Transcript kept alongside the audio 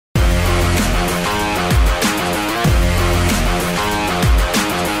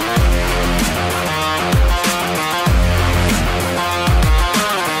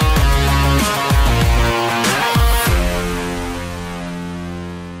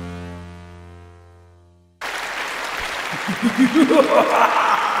ส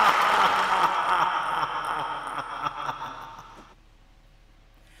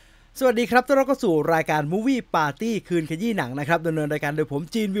วัสดีครับต้อนรับเข้าสู่รายการ Movie Party คืนขยี้หนังนะครับดำเนินรายการโดยผม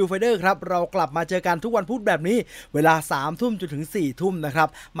จีนวิวไฟเดอร์ครับเรากลับมาเจอกันทุกวันพุธแบบนี้เวลา 3 ทุ่มจนถึง 4 ทุ่มนะครับ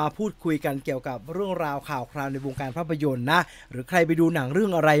มาพูดคุยกันเกี่ยวกับเรื่องราวข่าวคราวในวงการภาพยนตร์นะหรือใครไปดูหนังเรื่อ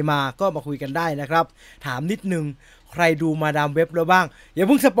งอะไรมาก็มาคุยกันได้นะครับถามนิดนึงใครดูมาดามเว็บแล้วบ้างอย่าเ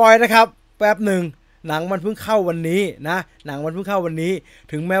พิ่งสปอยนะครับแป๊บนึงหนังมันเพิ่งเข้าวันนี้นะหนังมันเพิ่งเข้าวันนี้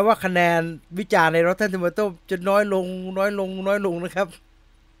ถึงแม้ว่าคะแนนวิจารณ์ใน Rotten Tomatoes จะน้อยลงนะครับ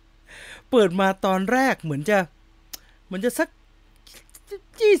เปิดมาตอนแรกเหมือนจะสัก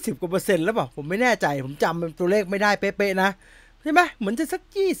20 กว่าเปอร์เซ็นต์แล้วเปล่าผมไม่แน่ใจผมจำตัวเลขไม่ได้เป๊ะๆนะใช่ไหมเหมือนจะสัก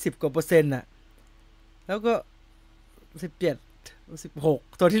20 กว่าเปอร์เซ็นต์น่ะแล้วก็17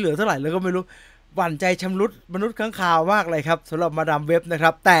 16ตัวที่เหลือเท่าไหร่แล้วก็ไม่รู้หวั่นใจชำรุดมนุษย์ค้างคาวมากเลยครับสำหรับมาดามเว็บนะค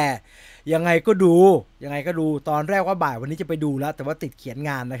รับแต่ยังไงก็ดูตอนแรกว่าบ่ายวันนี้จะไปดูแล้วแต่ว่าติดเขียนง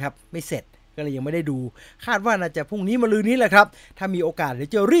านนะครับไม่เสร็จก็เลยยังไม่ได้ดูคาดว่าน่าจะพรุ่งนี้มะรืนนี้แหละครับถ้ามีโอกาสเดี๋ยว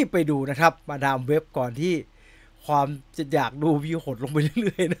จะรีบไปดูนะครับมาดามเว็บก่อนที่ความจะอยากดูวิวหดลงไปเ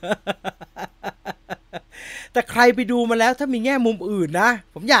รื่อยๆนะแต่ใครไปดูมาแล้วถ้ามีแง่มุมอื่นนะ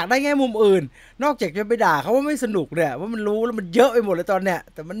ผมอยากได้แง่มุมอื่นนอกจากจะไปด่าเขาว่าไม่สนุกเนี่ยว่ามันรู้แล้วมันเยอะไปหมดเลยตอนเนี้ย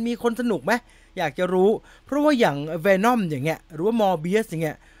แต่มันมีคนสนุกไหมอยากจะรู้เพราะว่าอย่าง Venom อย่างเงี้ยหรือว่า Morbius อย่างเ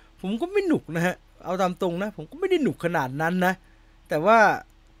งี้ยผมก็ไม่หนุกนะฮะเอาตามตรงนะผมก็ไม่ได้หนุกขนาดนั้นนะแต่ว่า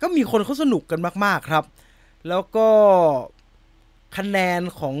ก็มีคนเขาสนุกกันมากๆครับแล้วก็คะแนน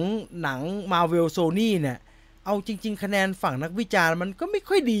ของหนัง Marvel Sony เนี่ยเอาจริงๆคะแนนฝั่งนักวิจารณ์มันก็ไม่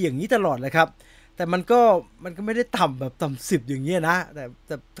ค่อยดีอย่างนี้ตลอดเลยครับแต่มันก็ไม่ได้ต่ำแบบต่ำ10อย่างเงี้ยนะแ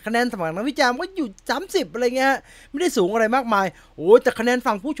ต่คะแนนฝั่งนักวิจารณ์ก็อยู่30อะไรเงี้ยไม่ได้สูงอะไรมากมายโอ้แต่คะแนน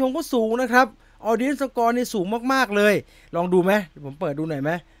ฝั่งผู้ชมก็สูงนะครับ Audience Score นี่สูงมากๆเลยลองดูไหมผมเปิดดูหน่อยไห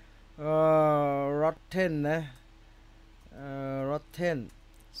มRotten นะRotten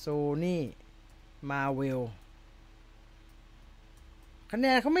Sony Marvel คะแน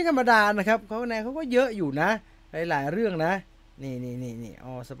นเขาไม่ธรรมดานะครับคะแนนเขาก็เยอะอยู่นะหลายๆเรื่องนะนี่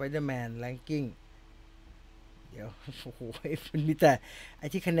Spider-Man Ranking เดี๋ยวโอ้โหมันมีแต่ไอ้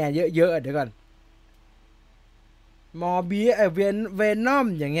ที่คะแนนเยอะๆเดี๋ยวก่อน Morbius Venom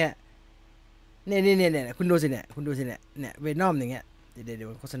อย่างเงี้ยเนี่ยคุณดูสิเนี่ยVenom อย่างเงี้ยเดี๋ยว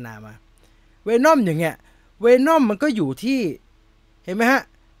โฆษณามา Venom อย่างเงี้ย Venom มันก็อยู่ที่เห็นไหมฮะ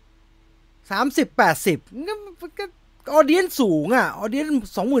30-80ก็ออเดียนสูงอ่ะออเดียน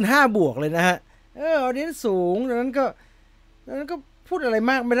 25,000 บวกเลยนะฮะออเดียนสูงดังนั้นก็พูดอะไร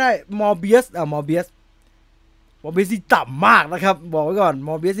มากไม่ได้ Morbius นี่ต่ำมากนะครับบอกไว้ก่อน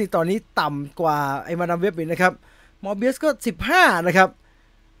Morbius นี่ตอนนี้ต่ำกว่าไอ้มาดามเว็บอีกนะครับ Morbius ก็15นะครับ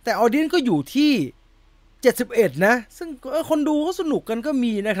แต่ออเดียนก็อยู่ที่71นะซึ่งคนดูก็สนุกกันก็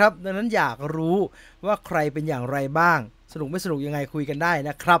มีนะครับดังนั้นอยากรู้ว่าใครเป็นอย่างไรบ้างสนุกไม่สนุกยังไงคุยกันได้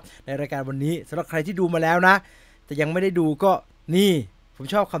นะครับในรายการวันนี้สำหรับใครที่ดูมาแล้วนะแต่ยังไม่ได้ดูก็นี่ผม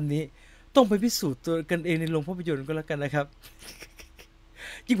ชอบคำนี้ต้องไปพิสูจน์ตัวกันเองในโรงภาพยนตร์ก็แล้วกันนะครับ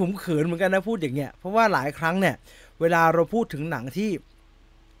จริงผมเขินเหมือนกันนะพูดอย่างเงี้ยเพราะว่าหลายครั้งเนี่ยเวลาเราพูดถึงหนังที่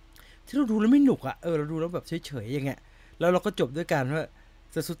เราดูแล้วไม่หนุกอ่ะเราดูแล้วแบบเฉยๆอย่างเงี้ยแล้วเราก็จบด้วยกันว่า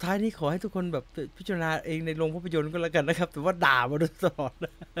แต่สุดท้ายนี้ขอให้ทุกคนแบบพิจารณาเองในโรงภาพยนตร์ก็แล้วกันนะครับแต่ว่าด่ามาโดยตลอด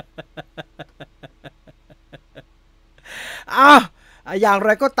อย่างไ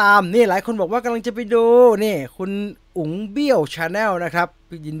รก็ตามนี่หลายคนบอกว่ากำลังจะไปดูนี่คุณอุ๋งเบี้ยวชาแนลนะครับ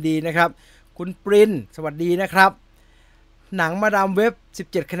ยินดีนะครับคุณปรินสวัสดีนะครับหนังมาดามเว็บ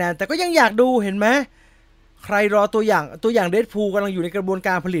17คะแนนแต่ก็ยังอยากดูเห็นไหมใครรอตัวอย่างเดดพูลกำลังอยู่ในกระบวนก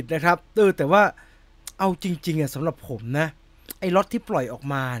ารผลิตนะครับแต่ว่าเอาจริงๆสำหรับผมนะไอ้ล็อตที่ปล่อยออก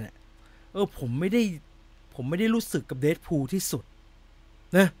มาเนี่ยผมไม่ได้รู้สึกกับเดดพูลที่สุด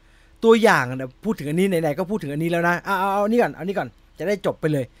นะตัวอย่างนะพูดถึงอันนี้ไหนๆก็พูดถึงอันนี้แล้วนะเอานี่ก่อนจะได้จบไป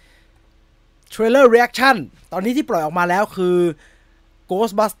เลย Trailer Reaction ตอนนี้ที่ปล่อยออกมาแล้วคือ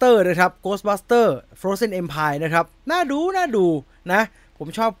Ghostbuster นะครับ Ghostbuster Frozen Empire นะครับน่าดูนะผ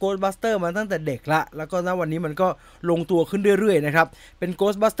มชอบ Ghostbuster มาตั้งแต่เด็กละแล้วก็ณวันนี้มันก็ลงตัวขึ้นเรื่อยๆนะครับเป็น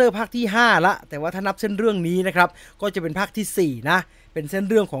Ghostbuster ภาคที่5ละแต่ว่าถ้านับเส้นเรื่องนี้นะครับก็จะเป็นภาคที่4นะเป็นเส้น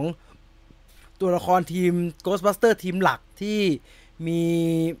เรื่องของตัวละครทีม Ghostbuster ทีมหลักที่มี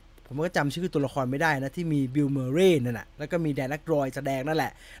ผมก็จำชื่อตัวละครไม่ได้นะที่มีบิลเมอร์เรย์นั่นแหละแล้วก็มีแดนแอครอยแสดงนั่นแหล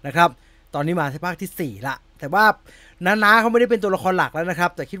ะนะครับตอนนี้มาที่ภาคที่4ละแต่ว่าน้าเขาไม่ได้เป็นตัวละครหลักแล้วนะครั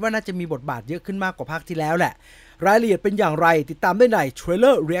บแต่คิดว่าน่าจะมีบทบาทเยอะขึ้นมากกว่าภาคที่แล้วแหละรายละเอียดเป็นอย่างไรติดตามได้ใน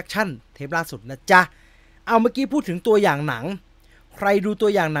Trailer Reaction เทปล่าสุดนะจ๊ะเอาเมื่อกี้พูดถึงตัวอย่างหนังใครดูตัว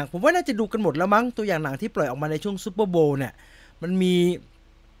อย่างหนังผมว่าน่าจะดูกันหมดแล้วมั้งตัวอย่างหนังที่ปล่อยออกมาในช่วงซูเปอร์โบว์เนี่ยมันมี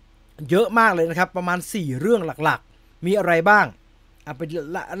เยอะมากเลยนะครับประมาณ4เรื่องหลักๆมีอะไรบ้างไป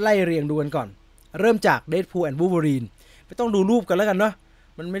ไล่เรียงดูกันก่อนเริ่มจาก Deadpool and Wolverine ไม่ต้องดูรูปกันแล้วกันเนาะ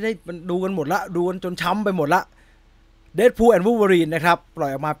มันไม่ได้มันดูกันหมดละดูกันจนช้ำไปหมดละ Deadpool and Wolverine นะครับปล่อ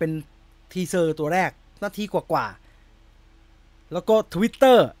ยออกมาเป็นทีเซอร์ตัวแรกนาทีกว่าๆแล้วก็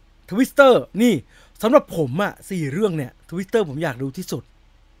Twister นี่สำหรับผมอะ4เรื่องเนี่ย Twister ผมอยากดูที่สุด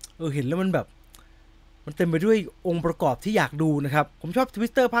เห็นแล้วมันแบบมันเต็มไปด้วยองค์ประกอบที่อยากดูนะครับผมชอบ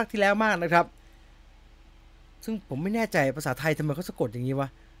Twister ภาคที่แล้วมากนะครับซึ่งผมไม่แน่ใจภาษาไทยทำไมเขาสะกดอย่างนี้วะ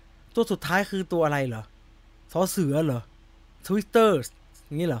ตัวสุดท้ายคือตัวอะไรเหรอสอเสือเหรอ Twister อ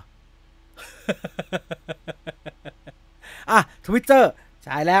ย่างนี้เหรอ Twitter ใ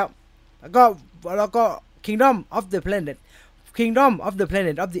ช่แล้วแล้วก็ Kingdom of the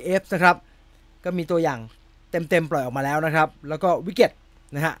Planet of the Apes นะครับก็มีตัวอย่างเต็มปล่อยออกมาแล้วนะครับแล้วก็ Wicked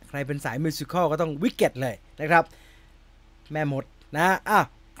นะฮะใครเป็นสายมิวสิคอลก็ต้อง Wicked เลยนะครับแม่มดนะ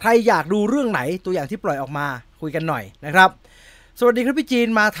ใครอยากดูเรื่องไหนตัวอย่างที่ปล่อยออกมาคุยกันหน่อยนะครับสวัสดีครับพี่จีน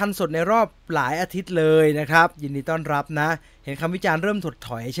มาทันสดในรอบหลายอาทิตย์เลยนะครับยินดีต้อนรับนะเห็นคำวิจารณ์เริ่มถดถ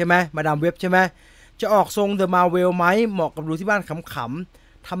อยใช่ไหมมาดามเว็บใช่ไหมจะออกทรง The Marvel ไหมเหมาะกับดูที่บ้านขำ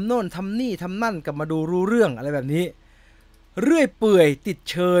ๆทำโน่นทำนี่ทำนั่นกับมาดูรู้เรื่องอะไรแบบนี้เรื่อยเปื่อยติด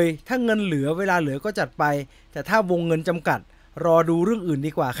เชยถ้าเงินเหลือเวลาเหลือก็จัดไปแต่ถ้าวงเงินจำกัดรอดูเรื่องอื่น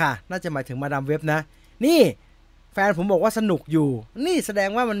ดีกว่าค่ะน่าจะหมายถึงมาดามเว็บนะนี่แฟนผมบอกว่าสนุกอยู่นี่แสดง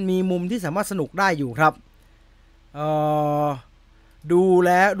ว่ามันมีมุมที่สามารถสนุกได้อยู่ครับ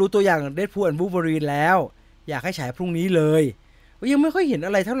ดูตัวอย่าง Deadpool and Wolverine แล้วอยากให้ฉายพรุ่งนี้เลยยังไม่ค่อยเห็นอ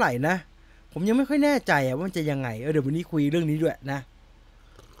ะไรเท่าไหร่นะผมยังไม่ค่อยแน่ใจว่ามันจะยังไงเดี๋ยววันนี้คุยเรื่องนี้ด้วยนะ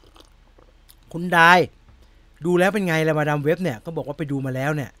คุณได้ดูแล้วเป็นไงล่ะมาดามเว็บเนี่ยก็บอกว่าไปดูมาแล้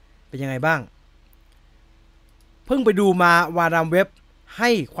วเนี่ยเป็นยังไงบ้างเพิ่งไปดูมามาดามเว็บให้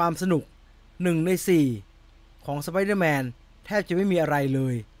ความสนุก1 ใน 4ของ Spider-Man แทบจะไม่มีอะไรเล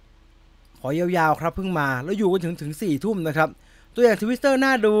ยขอยาวๆครับเพิ่งมาแล้วอยู่กันถึง 4 ทุ่มนะครับตัวอย่าง Twitter น่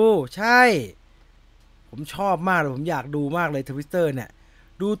าดูใช่ผมชอบมากเลยผมอยากดูมากเลย Twitter เนี่ย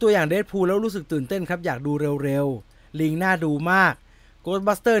ดูตัวอย่าง Deadpool แล้วรู้สึกตื่นเต้นครับอยากดูเร็วๆลิงน่าดูมาก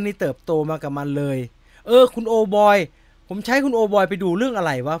Ghostbuster นี่เติบโตมากับมันเลยคุณโอบอยผมใช้คุณโอบอยไปดูเรื่องอะไ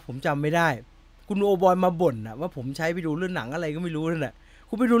รวะผมจำไม่ได้คุณโอบอยมาบ่นนะว่าผมใช้ไปดูเรื่องหนังอะไรก็ไม่รู้นั่นแหละ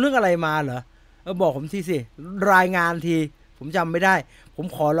คุณไปดูเรื่องอะไรมาเหรอบอกผมทีสิรายงานทีผมจำไม่ได้ผม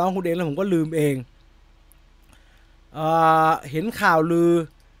ขอร้องคุณเองแล้วผมก็ลืมเองเห็นข่าวลือ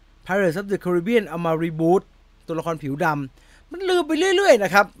Pirates of the Caribbean เอามารีบูตตัวละครผิวดำมันลืมไปเรื่อยๆน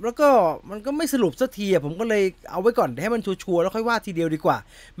ะครับแล้วก็มันก็ไม่สรุปสักทีผมก็เลยเอาไว้ก่อนให้มันชัวร์ๆแล้วค่อยว่าทีเดียวดีกว่า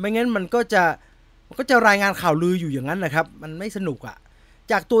ไม่งั้นมันก็จะรายงานข่าวลืออยู่อย่างนั้นนะครับมันไม่สนุก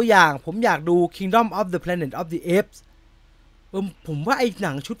จากตัวอย่างผมอยากดู Kingdom of the Planet of the Apes ผมว่าไอ้ห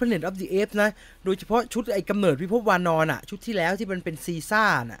นังชุด Planet of the Apes นะโดยเฉพาะชุดไอ้กำเนิดพิภพวานอนชุดที่แล้วที่มันเป็นซีซ่า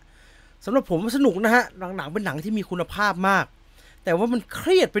สำหรับผมสนุกนะฮะหนังเป็นหนังที่มีคุณภาพมากแต่ว่ามันเค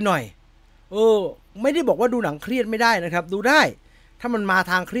รียดไปหน่อยไม่ได้บอกว่าดูหนังเครียดไม่ได้นะครับดูได้ถ้ามันมา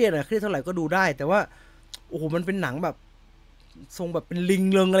ทางเครียดเครียดเท่าไหร่ก็ดูได้แต่ว่าโอ้โหมันเป็นหนังแบบทรงแบบเป็นลิง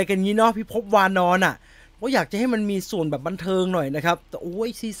เริงอะไรกันงี้เนาะพิภพวานอนก็อยากจะให้มันมีส่วนแบบบันเทิงหน่อยนะครับแต่โอ้ย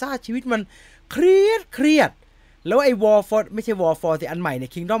ซีซ่าชีวิตมันเครียดแล้วไอ้ War for ไม่ใช่ War for แต่อันใหม่เนี่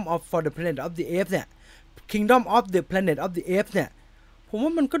ย Kingdom of for the Planet of the Apes เนี่ย Kingdom of the Planet of the Apes เนี่ยผมว่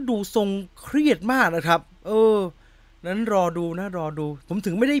ามันก็ดูทรงเครียดมากนะครับนั้นรอดูผม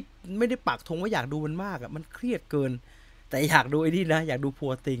ถึงไม่ได้ปักธงว่าอยากดูมันมากมันเครียดเกินแต่อยากดูไอ้นี่นะอยากดูพั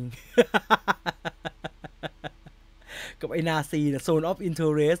วติง กับไอ้นาซีนะ Zone of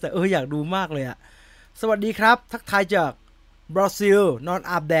Interest อยากดูมากเลยสวัสดีครับทักทายจากบราซิลนอน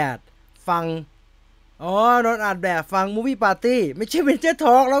อาบแดดฟังนอนอาบแดดฟัง Movie Party ไม่ใช่เป็นเจ้าท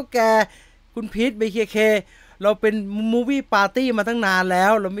อล์กแล้วแกคุณพีท BKK เราเป็น Movie Party มาตั้งนานแล้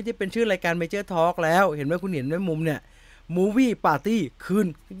วเราไม่ได้เป็นชื่อรายการ Major Talk แล้วเห็นไหมคุณเห็นไหมมุมเนี่ย Movie Party คืน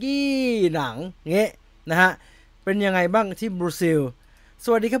หนังเงี้ยนะฮะเป็นยังไงบ้างที่บราซิลส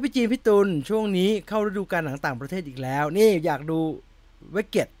วัสดีครับพี่จีนพี่ตุลช่วงนี้เข้าฤดูกาลหนังต่างประเทศอีกแล้วนี่อยากดูเวก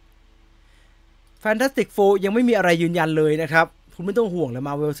เก็ต Fantastic Four ยังไม่มีอะไรยืนยันเลยนะครับคุณไม่ต้องห่วงเลย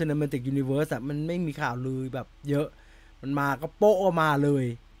Marvel Cinematic Universe มันไม่มีข่าวลือแบบเยอะมันมาก็โป๊ะออกมาเลย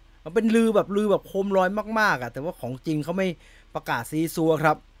มันเป็นลือแบบโคมลอยมากๆแต่ว่าของจริงเขาไม่ประกาศซีซัวค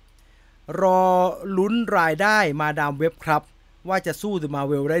รับรอลุ้นรายได้มาดามเว็บครับว่าจะสู้ The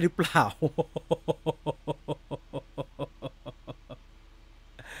Marvel ได้หรือเปล่า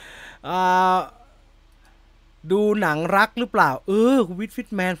ดูหนังรักหรือเปล่าคุณวิทฟิต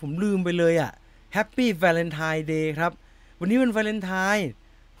แมนผมลืมไปเลยHappy Valentine Day ครับวันนี้มันวาเลนไทน์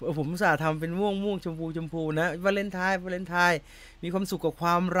ผมอุตส่าห์ทำเป็นม่วงชมพูนะวาเลนไทน์มีความสุขกับคว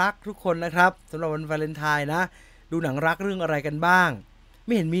ามรักทุกคนนะครับสำหรับวันวาเลนไทน์นะดูหนังรักเรื่องอะไรกันบ้างไ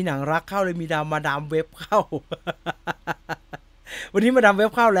ม่เห็นมีหนังรักเข้าเลยมีมาดามเว็บเข้า วันนี้มาดามเว็บ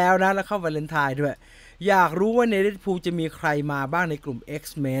เข้าแล้วนะแล้วเข้าวาเลนไทน์ด้วย อยากรู้ว่าใน Deadpool จะมีใครมาบ้างในกลุ่ม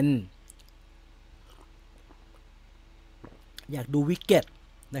X-Men อยากดูวิกเก็ต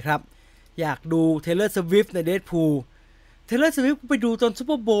นะครับอยากดู Taylor Swift ใน Deadpool Taylor Swift ไปดูตอนซูเ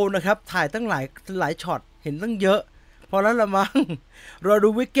ปอร์โบว์นะครับถ่ายตั้งหลายช็อตเห็นตั้งเยอะพอแล้วละมั้งรอดู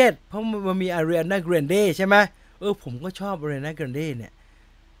วิกเก็ตเพราะมันมี Ariana Grande ใช่ไหมผมก็ชอบ Ariana Grande เนี่ย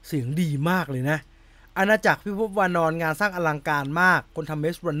เสียงดีมากเลยนะอาณาจักรพิภพวานอนงานสร้างอลังการมากคนทำ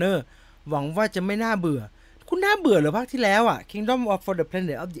Maze Runner หวังว่าจะไม่น่าเบื่อคุณน่าเบื่อเหรอภาคที่แล้วอ่ะ Kingdom of for the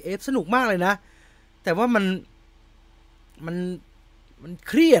Planet of the Apes สนุกมากเลยนะแต่ว่ามัน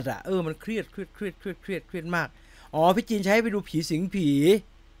เครียดอ่ะมันเครียดมากพี่จีนใช้ไปดูผีสิงผี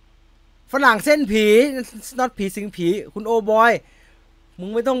ฝรั่งเส้นผี not ผีสิงผีคุณโอบอยมึง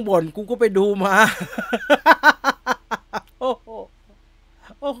ไม่ต้องบ่นกูก็ไปดูมาโ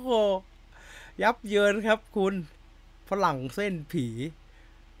อ้โหยับเยินครับคุณฝรั่งเส้นผี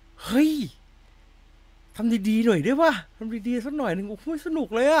เฮ้ยทำดีๆหน่อยได้ป่ะทำดีๆสักหน่อยนึงไม่สนุก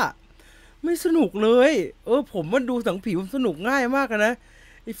เลยอะไม่สนุกเลยผมมาดูสังผีผมสนุกง่ายมากนะ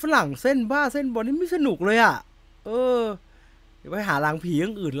ไอ้ฝรั่งเส้นบ้าเส้นบอลนี่ไม่สนุกเลยอะเดี๋ยวไปหาล้างผีอย่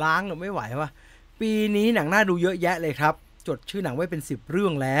างอื่นล้างหรอไม่ไหววะปีนี้หนังน่าดูเยอะแยะเลยครับจดชื่อหนังไว้เป็น10เรื่อ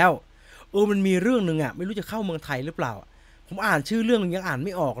งแล้วมันมีเรื่องนึงอะไม่รู้จะเข้าเมืองไทยหรือเปล่าผมอ่านชื่อเรื่องนึงยังอ่านไ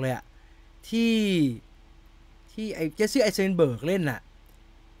ม่ออกเลยอะที่ไอ้เจสซี่ไอเซนเบิร์กเล่นน่ะ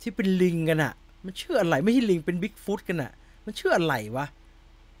ที่เป็นลิงกันน่ะมันชื่ออะไรไม่ใช่ลิงเป็นบิ๊กฟุตกันน่ะมันชื่ออะไรวะ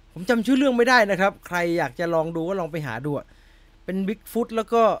ผมจำชื่อเรื่องไม่ได้นะครับใครอยากจะลองดูก็ลองไปหาดูเป็นบิ๊กฟุตแล้ว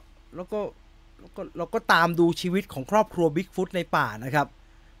ก็ตามดูชีวิตของครอบครัวบิ๊กฟุตในป่านะครับ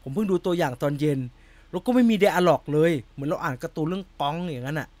ผมเพิ่งดูตัวอย่างตอนเย็นแล้วก็ไม่มีไดอะล็อกเลยเหมือนเราอ่านการ์ตูนเรื่องก้องอย่าง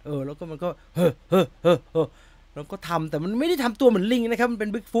นั้นน่ะแล้วก็มันก็แล้วก็ทำแต่มันไม่ได้ทำตัวเหมือนลิงนะครับมันเป็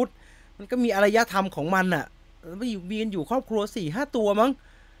นบิ๊กฟุตมันก็มีอารยธรรมของมันน่ะมีกันอยู่ครอบครัว 4-5 ตัวมั้ง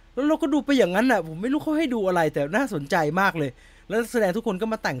แล้วเราก็ดูไปอย่างนั้นน่ะผมไม่รู้เขาให้ดูอะไรแต่น่าสนใจมากเลยแล้วแสดงทุกคนก็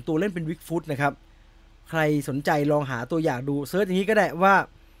มาแต่งตัวเล่นเป็นบิ๊กฟุตนะครับใครสนใจลองหาตัวอย่างดูเซิร์ชอย่างนี้ก็ได้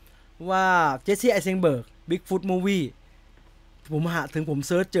ว่าเจสซี่ไอเซนเบิร์กบิ๊กฟุตมูฟวี่ผมเ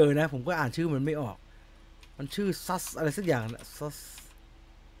ซิร์ชเจอนะผมก็อ่านชื่อมันไม่ออกมันชื่อซัสอะไรสักอย่างนะซัส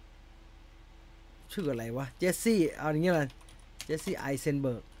ชื่ออะไรวะเจสซี่เอาอย่างเงี้ยเลยเจสซี่ไอเซนเ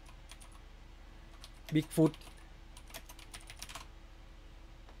บิร์กบิ๊กฟุต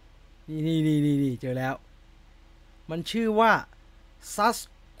นี่เจอแล้วมันชื่อว่าซัส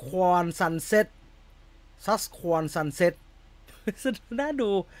ควอนซันเซ็ตน่า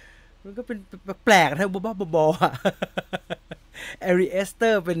ดูมันก็เป็นแปลกนะบ้าบอแอริเอสเตอ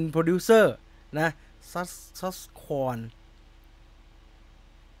ร์เป็นโปรดิวเซอร์นะซัสควอน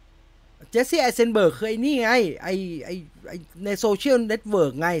เจสซี่ไอเซนเบิร์กคือไอ้นี่ไงไอในโซเชียลเน็ตเวิร์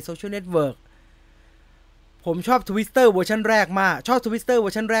กไงโซเชียลเน็ตเวิร์กผมชอบ Twitter เวอร์ชันแรกม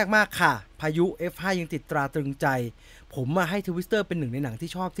ากค่ะพายุ F5 ยังติดตราตรึงใจผมมาให้ Twister เป็นหนึ่งในหนังที่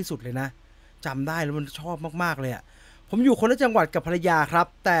ชอบที่สุดเลยนะจำได้แล้วมันชอบมากๆเลยผมอยู่คนละจังหวัดกับภรรยาครับ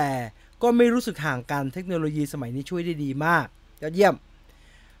แต่ก็ไม่รู้สึกห่างกันเทคโนโลยีสมัยนี้ช่วยได้ดีมากยอดเยี่ยม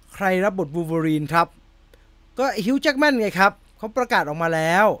ใครรับบทวูล์ฟเวอรีนครับก็ฮิวจ์แจ็คแมนไงครับเขาประกาศออกมาแ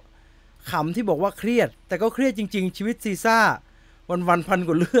ล้วขำที่บอกว่าเครียดแต่ก็เครียดจริงๆชีวิตซีซ่าวันพันก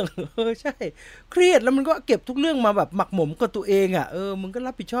ว่าเรื่องใช่เครียดแล้วมันก็เก็บทุกเรื่องมาแบบหมักหมมกับตัวเองมึงก็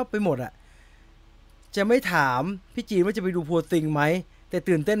รับผิดชอบไปหมดจะไม่ถามพี่จีนว่าจะไปดูพัวติงไหมแต่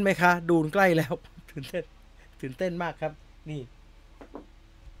ตื่นเต้นไหมคะดูใกล้แล้วตื่นเต้นมากครับนี่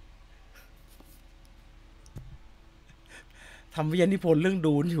ทำวิทยานิพนธ์เรื่อง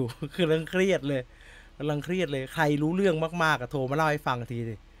ดูนอยู่คือเรื่องเครียดเลยใครรู้เรื่องมากๆโทรมาเล่าให้ฟังที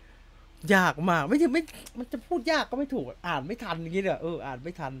ดิยากมากไม่มันจะพูดยากก็ไม่ถูกอ่านไม่ทันอย่างนี้เนี่ยอ่านไ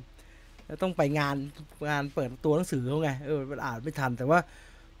ม่ทันแล้วต้องไปงานเปิดตัวหนังสือเขาไงมันอ่านไม่ทันแต่ว่า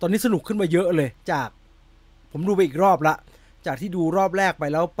ตอนนี้สนุกขึ้นมาเยอะเลยจากผมดูไปอีกรอบละจากที่ดูรอบแรกไป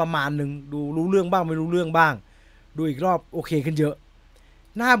แล้วประมาณนึงดูรู้เรื่องบ้างไม่รู้เรื่องบ้างดูอีกรอบโอเคขึ้นเยอะ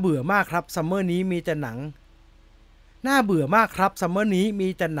น่าเบื่อมากครับซัมเมอร์นี้มีแต่หนังน่าเบื่อมากครับซัมเมอร์นี้มี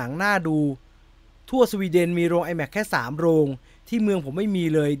แต่หนังน่าดูทั่วสวีเดนมีโรง IMAX แค่3โรงที่เมืองผมไม่มี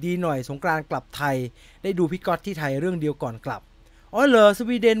เลยดีหน่อยสงกรานต์กลับไทยได้ดูพี่ก๊อตที่ไทยเรื่องเดียวก่อนกลับเหรอส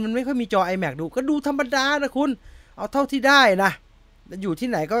วีเดนมันไม่ค่อยมีจอ IMAX ดูก็ดูธรรมดานะคุณเอาเท่าที่ได้นะอยู่ที่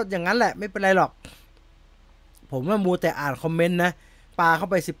ไหนก็อย่างนั้นแหละไม่เป็นไรหรอกผมว่ามัวแต่อ่านคอมเมนต์นะปาเข้า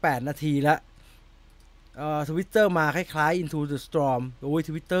ไป18นาทีแล้วTwitter มาคล้ายๆ Into the Storm โอ้ย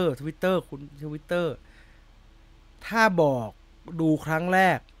Twitter คุณ Twitter ถ้าบอกดูครั้งแร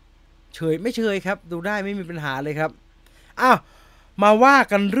กไม่เชยครับดูได้ไม่มีปัญหาเลยครับมาว่า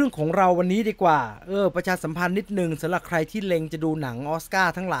กันเรื่องของเราวันนี้ดีกว่าประชาสัมพันธ์นิดนึงสำหรับใครที่เล็งจะดูหนังออสกา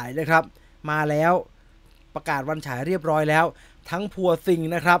ร์ทั้งหลายนะครับมาแล้วประกาศวันฉายเรียบร้อยแล้วทั้งพัวติง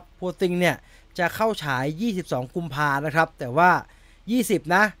นะครับพัวติงเนี่ย จะเข้าฉาย22กุมภานะครับแต่ว่า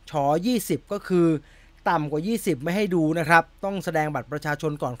20นะฉอ20ก็คือต่ำกว่า20ไม่ให้ดูนะครับต้องแสดงบัตรประชาช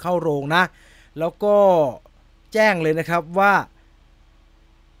นก่อนเข้าโรงนะแล้วก็แจ้งเลยนะครับว่า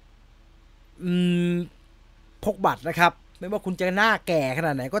พกบัตรนะครับไม่ว่าคุณจะหน้าแก่ขน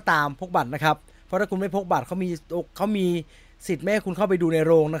าดไหนก็ตามพกบัตรนะครับเพราะถ้าคุณไม่พกบัตรเขามีสิทธิ์ไม่ให้คุณเข้าไปดูใน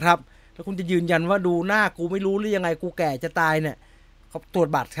โรงนะครับถ้าคุณจะยืนยันว่าดูหน้ากูไม่รู้หรือยังไงกูแก่จะตายเนี่ยเขาตรวจ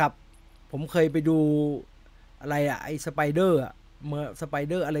บัตรครับผมเคยไปดูอะไรอะไอ้สไปเดอร์อะเมื่อสไป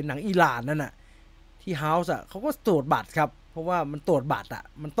เดอร์อะไรหนังอิหร่านนั่นน่ะที่เฮาส์อะเขาก็ตรวจบัตรครับเพราะว่ามันตรวจบัตรอะ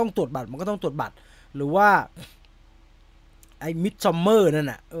มันต้องตรวจบัตรมันก็ต้องตรวจบัตรหรือว่าไอ้มิดซัมเมอร์นั่น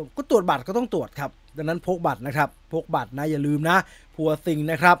น่ะก็ตรวจบัตรก็ต้องตรวจครับดังนั้นพกบัตรนะครับพกบัตรนะอย่าลืมนะพัวซิง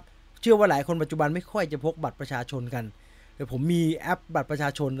นะครับเชื่อว่าหลายคนปัจจุบันไม่ค่อยจะพกบัตรประชาชนกันเดี๋ยวผมมีแอปบัตรประชา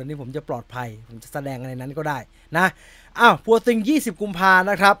ชนตอนนี้ผมจะปลอดภัยผมจะแสดงในนั้นก็ได้นะพัวซิง20กุมภา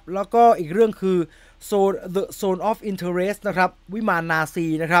นะครับแล้วก็อีกเรื่องคือ The Zone of Interest นะครับวิมานนาซี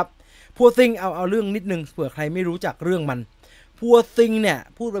นะครับพัวซิงเอาเรื่องนิดนึงเผื่อใครไม่รู้จักเรื่องมันพัวซิงเนี่ย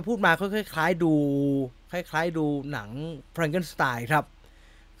พูดไปพูดมาคล้ายๆดูหนัง Frankenstein ครับ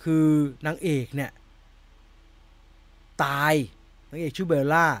คือนางเอกเนี่ยตายนางเอกชื่อเบล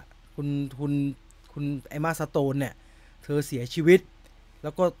ล่าคุณเอมม่าสโตนเนี่ยเธอเสียชีวิตแล้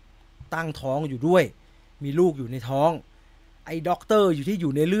วก็ตั้งท้องอยู่ด้วยมีลูกอยู่ในท้องไอ้ด็อกเตอร์อ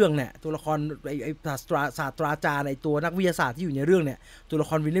ยู่ในเรื่องเนี่ยตัวละครไอ้ศาสตราจารย์ไอ้ตัวนักวิทยาศาสตร์ที่อยู่ในเรื่องเนี่ยตัวละ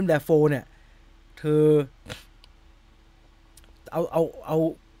ครวิลเลียมแดโฟเนี่ยเธอเ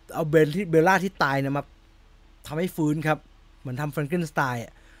อาเบลล่าที่ตายเนี่ยมาทำให้ฟื้นครับเหมือนทำแฟรงเกนสไตน์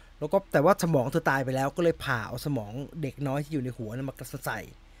แล้วก็แต่ว่าสมองเธอตายไปแล้วก็เลยผ่าเอาสมองเด็กน้อยที่อยู่ในหัวนั้นมากระใส่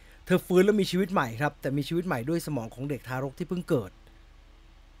เธอฟื้นแล้วมีชีวิตใหม่ครับแต่มีชีวิตใหม่ด้วยสมองของเด็กทารกที่เพิ่งเกิด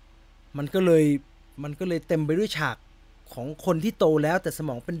มันก็เลยเต็มไปด้วยฉากของคนที่โตแล้วแต่สม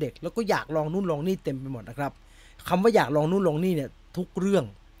องเป็นเด็กแล้วก็อยากลองนู่นลองนี่เต็มไปหมดนะครับคำว่าอยากลองนู่นลองนี่เนี่ยทุกเรื่อง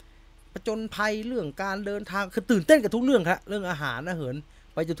ประจนภัยเรื่องการเดินทางคือตื่นเต้นกับทุกเรื่องครับเรื่องอาหารอาหาร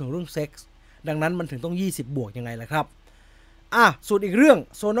ไปจนถึงเรื่องเซ็กส์ดังนั้นมันถึงต้อง20บวกยังไงล่ะครับส่วนอีกเรื่อง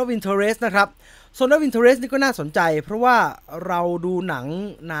Zone of Interest นะครับ Zone of Interest นี่ก็น่าสนใจเพราะว่าเราดูหนัง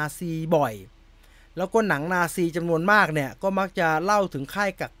นาซีบ่อยแล้วก็หนังนาซีจำนวนมากเนี่ยก็มักจะเล่าถึงค่าย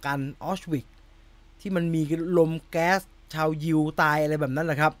กักกันออชวิกที่มันมีลมแก๊สชาวยิวตายอะไรแบบนั้นแ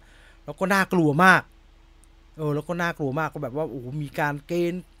หละครับแล้วก็น่ากลัวมากแล้วก็น่ากลัวมากก็แบบว่าโอ้โหมีการเก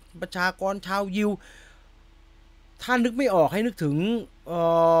ณฑ์ประชากรชาวยิวถ้านึกไม่ออกให้นึกถึง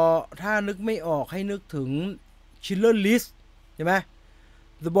Schindler List ใช่ไหม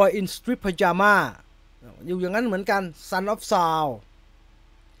The Boy in Strip Pajama อยู่อย่างนั้นเหมือนกัน Son of Saul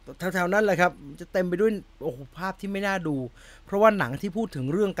แถวๆนั้นแหละครับจะเต็มไปด้วยโอ้โหภาพที่ไม่น่าดูเพราะว่าหนังที่พูดถึง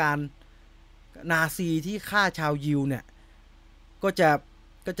เรื่องการนาซีที่ฆ่าชาวยิวเนี่ยก็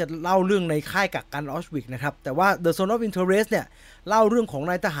จะเล่าเรื่องในค่ายกักกันออชวิกนะครับแต่ว่า The Zone of Interest เนี่ยเล่าเรื่องของ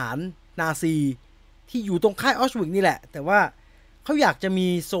นายทหารนาซีที่อยู่ตรงค่ายออชวิกนี่แหละแต่ว่าเขาอยากจะมี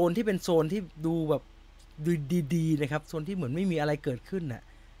โซนที่เป็นโซนที่ดูแบบดูดีๆนะครับโซนที่เหมือนไม่มีอะไรเกิดขึ้นน่ะ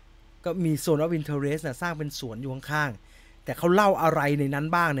ก็มี Zone of Interest น่ะสร้างเป็นสวนอยู่ข้างๆแต่เขาเล่าอะไรในนั้น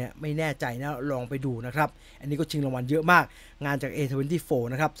บ้างเนี่ยไม่แน่ใจนะลองไปดูนะครับอันนี้ก็ชิงรางวัลเยอะมากงานจาก A24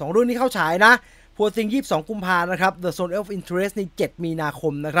 นะครับ2เรื่องนี้เข้าฉายนะพัวซิง22กุมภาพันธ์นะครับ The Zone of Interest ใน7มีนาค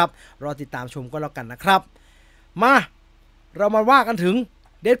มนะครับรอติดตามชมก็แล้วกันนะครับมาเรามาว่ากันถึง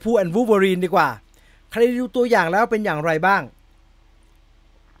Deadpool and Wolverine ดีกว่าใครดูตัวอย่างแล้วเป็นอย่างไรบ้าง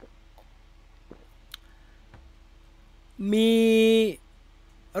มี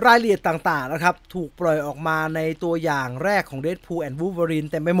รายละเอียดต่างๆนะครับถูกปล่อยออกมาในตัวอย่างแรกของ Deadpool and Wolverine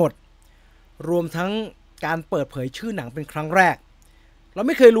เต็มไปหมดรวมทั้งการเปิดเผยชื่อหนังเป็นครั้งแรกเราไ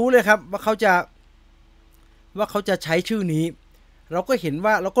ม่เคยรู้เลยครับว่าเขาจะใช้ชื่อนี้เราก็เห็น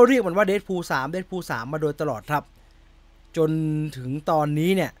ว่าเราก็เรียกมันว่า Deadpool 3 มาโดยตลอดครับจนถึงตอน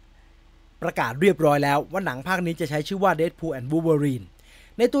นี้เนี่ยประกาศเรียบร้อยแล้วว่าหนังภาคนี้จะใช้ชื่อว่า Deadpool and Wolverine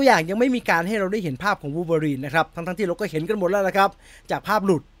ในตัวอย่างยังไม่มีการให้เราได้เห็นภาพของ Wolverine นะครับทั้งที่เราก็เห็นกันหมดแล้วนะครับจากภาพห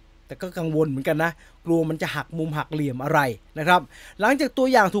ลุดแต่ก็กังวลเหมือนกันนะกลัวมันจะหักมุมหักเหลี่ยมอะไรนะครับหลังจากตัว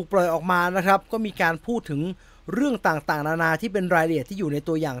อย่างถูกปล่อยออกมานะครับก็มีการพูดถึงเรื่องต่างๆนานาที่เป็นรายละเอียดที่อยู่ใน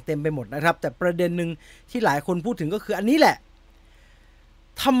ตัวอย่างเต็มไปหมดนะครับแต่ประเด็นหนึ่งที่หลายคนพูดถึงก็คืออันนี้แหละ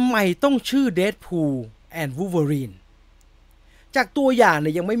ทำไมต้องชื่อ Deadpool and Wolverine จากตัวอย่างเ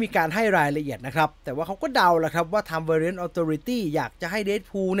นี่ยยังไม่มีการให้รายละเอียดนะครับแต่ว่าเขาก็เดาแหละครับว่าทาง Variant Authority อยากจะให้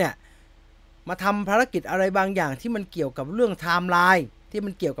Deadpool เนี่ยมาทำภารกิจอะไรบางอย่างที่มันเกี่ยวกับเรื่องไทม์ไลน์ที่มั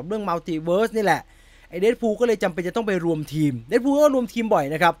นเกี่ยวกับเรื่อง Multiverse นี่แหละไอ้ Deadpool ก็เลยจำเป็นจะต้องไปรวมทีม Deadpool ก็รวมทีมบ่อย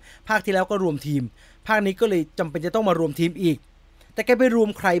นะครับภาคที่แล้วก็รวมทีมภาคนี้ก็เลยจำเป็นจะต้องมารวมทีมอีกแต่แกไปรวม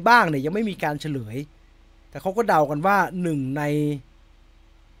ใครบ้างเนี่ยยังไม่มีการเฉลยแต่เขาก็เดากันว่าหนึ่งใน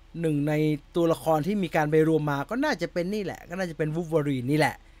หนึ่งในตัวละครที่มีการไปรวมมาก็น่าจะเป็นนี่แหละก็น่าจะเป็นวูล์ฟเวอรีนนี่แหล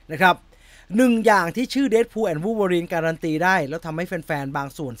ะนะครับหนึ่งอย่างที่ชื่อ Deadpool and Wolverine การันตีได้แล้วทำให้แฟนๆบาง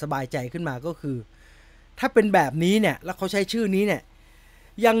ส่วนสบายใจขึ้นมาก็คือถ้าเป็นแบบนี้เนี่ยแล้วเขาใช้ชื่อนี้เนี่ย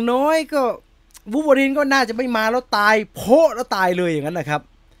อย่างน้อยก็วูล์ฟเวอรีนก็น่าจะไม่มาแล้วตายโผล่แล้วตายเลยอย่างนั้นนะครับ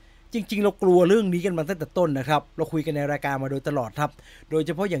จริงๆเรากลัวเรื่องนี้กันมาตั้งแต่ต้นนะครับเราคุยกันในรายการมาโดยตลอดครับโดยเฉ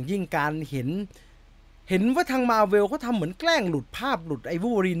พาะอย่างยิ่งการเห็นว่าทางมาเวลเขาทำเหมือนแกล้งหลุดภาพหลุดไอ้วู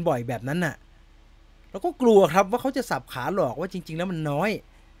ล์ฟเวอรีนบ่อยแบบนั้นน่ะเราก็กลัวครับว่าเขาจะสับขาหลอกว่าจริงๆแล้วมันน้อย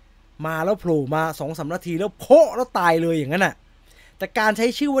มาแล้วโผล่มา 2-3 นาทีแล้วโผล่แล้วตายเลยอย่างนั้นน่ะแต่การใช้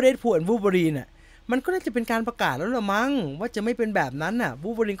ชื่อว่า Deadpool and Wolverine น่ะมันก็น่าจะเป็นการประกาศแล้วละมั้งว่าจะไม่เป็นแบบนั้นน่ะวู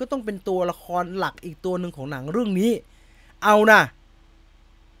ล์ฟเวอรีนก็ต้องเป็นตัวละครหลักอีกตัวหนึ่งของหนังเรื่องนี้เอานะ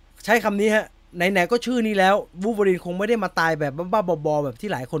ใช้คำนี้ฮะไหนๆก็ชื่อนี้แล้ววูล์ฟเวอรีนคงไม่ได้มาตายแบบบ้าๆบอๆแบบที่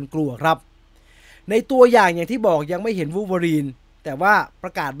หลายคนกลัวครับในตัวอย่างที่บอกยังไม่เห็นวูล์ฟเวอรีนแต่ว่าปร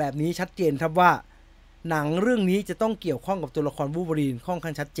ะกาศแบบนี้ชัดเจนครับว่าหนังเรื่องนี้จะต้องเกี่ยวข้องกับตัวละครวูล์ฟเวอรีนค่อนข้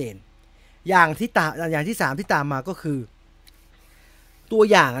างชัดเจนอย่างที่3ที่ตามมาก็คือตัว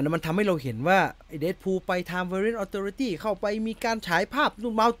อย่างมันทำให้เราเห็นว่าไอ้ Deadpool ไป Time Variant Authority เข้าไปมีการฉายภาพ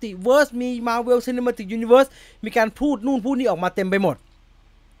นู่น Multiverse มี Marvel Cinematic Universe มีการพูดนู่นพูดนี่ออกมาเต็มไปหมด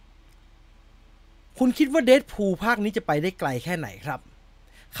คุณคิดว่า Deadpool ภาคนี้จะไปได้ไกลแค่ไหนครับ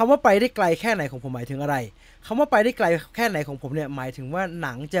คำว่าไปได้ไกลแค่ไหนของผมหมายถึงอะไรคำว่าไปได้ไกลแค่ไหนของผมเนี่ยหมายถึงว่าห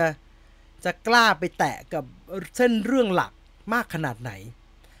นังจะกล้าไปแตะกับเส้นเรื่องหลักมากขนาดไหน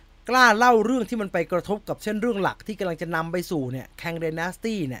กล้าเล่าเรื่องที่มันไปกระทบกับเส้นเรื่องหลักที่กำลังจะนำไปสู่เนี่ยแคง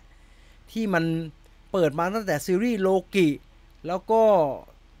Dynasty เนี่ยที่มันเปิดมาตั้งแต่ซีรีส์โลกิแล้วก็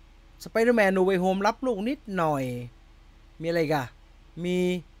Spider-Man No Way Home รับลูกนิดหน่อยมีอะไรกันมี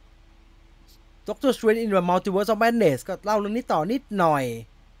Doctor Strange in the Multiverse of Madness ก็เล่าเรื่องนี้ต่อนิดหน่อย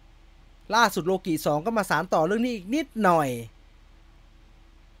ล่าสุดโลกิ2ก็มาสานต่อเรื่องนี้อีกนิดหน่อย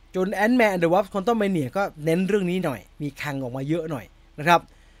จน Ant-Man and the Wasp Quantumania ก็เน้นเรื่องนี้หน่อยมีแข่งออกมาเยอะหน่อยนะครับ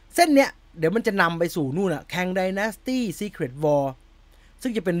เส้นเนี้ยเดี๋ยวมันจะนำไปสู่นู่นอะแข่ง Dynasty Secret War ซึ่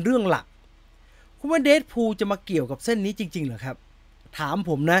งจะเป็นเรื่องหลักคุณว่า Deadpool จะมาเกี่ยวกับเส้นนี้จริงๆเหรอครับถาม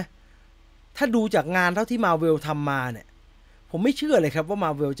ผมนะถ้าดูจากงานเท่าที่ Marvel ทำมาเนี่ยผมไม่เชื่อเลยครับว่า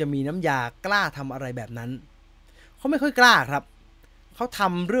Marvel จะมีน้ำยากล้าทำอะไรแบบนั้นเขาไม่ค่อยกล้าครับเขาท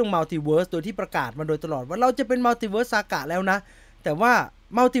ำเรื่อง Multiverse โดยที่ประกาศมาโดยตลอดว่าเราจะเป็น Multiverse ซากะแล้วนะแต่ว่า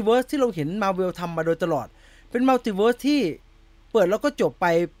Multiverse ที่เราเห็น Marvel ทำมาโดยตลอดเป็น Multiverse ที่เปิดแล้วก็จบไป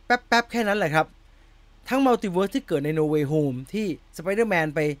แป๊บๆแค่นั้นแหละครับทั้ง Multiverse ที่เกิดใน No Way Home ที่ Spider-Man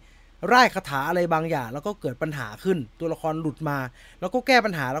ไปร่ายคาถาอะไรบางอย่างแล้วก็เกิดปัญหาขึ้นตัวละครหลุดมาแล้วก็แก้ปั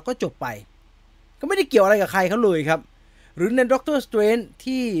ญหาแล้วก็จบไปก็ไม่ได้เกี่ยวอะไรกับใครเขาเลยครับหรือใน Doctor Strange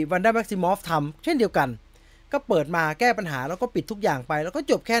ที่ Wanda Maximoff ทำเช่นเดียวกันก็เปิดมาแก้ปัญหาแล้วก็ปิดทุกอย่างไปแล้วก็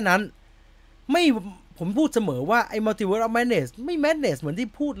จบแค่นั้นไม่ผมพูดเสมอว่าไอ้ Multiverse of Madness ไม่ Madness เหมือนที่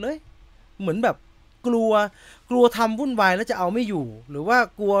พูดเลยเหมือนแบบกลัวทำวุ่นวายแล้วจะเอาไม่อยู่หรือว่า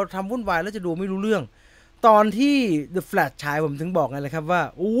กลัวทำวุ่นวายแล้วจะดูไม่รู้เรื่องตอนที่ The Flash ฉายผมถึงบอกไงเลยครับว่า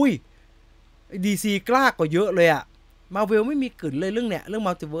อุ้ย DC กล้ากว่าเยอะเลยอะ Marvel ไม่มีกลิ่นเลยเรื่องเนี้ยเรื่อง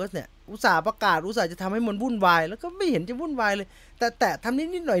Multiverse เนี่ยอุตส่าห์ประกาศอุตส่าห์จะทำให้มันวุ่นวายแล้วก็ไม่เห็นจะวุ่นวายเลยแต่ทำ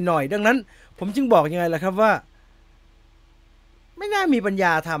นิดๆหน่อยๆดังนั้นผมจึงบอกยังไงล่ะครับว่าไม่น่ามีปัญญ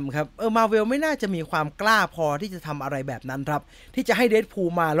าทำครับMarvel ไม่น่าจะมีความกล้าพอที่จะทำอะไรแบบนั้นครับที่จะให้ Deadpool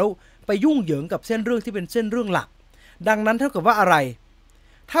มาแล้วไปยุ่งเหยิงกับเส้นเรื่องที่เป็นเส้นเรื่องหลักดังนั้นเท่ากับว่าอะไร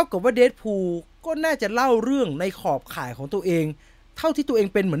เท่ากับว่า Deadpool ก็น่าจะเล่าเรื่องในขอบข่ายของตัวเองเท่าที่ตัวเอง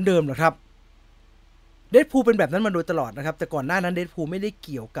เป็นเหมือนเดิมนะครับ Deadpool เป็นแบบนั้นมาโดยตลอดนะครับแต่ก่อนหน้านั้น Deadpool ไม่ได้เ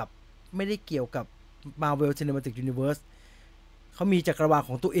กี่ยวกับ Marvel Cinematic Universe เขามีจักรวาลข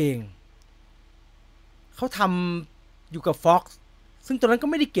องตัวเองเขาทำอยู่กับ Fox ซึ่งตอนนั้นก็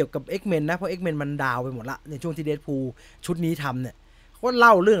ไม่ได้เกี่ยวกับ X-Men นะเพราะ X-Men มันดาวไปหมดละในช่วงที่ Deadpool ชุดนี้ทำเนี่ยก็เ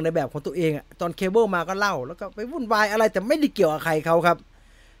ล่าเรื่องในแบบของตัวเองอะตอนเคเบิลมาก็เล่าแล้วก็ไปวุ่นวายอะไรแต่ไม่ได้เกี่ยวกับใครเขาครับ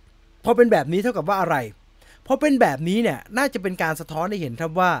พอเป็นแบบนี้เท่ากับว่าอะไรพอเป็นแบบนี้เนี่ยน่าจะเป็นการสะท้อนให้เห็นครั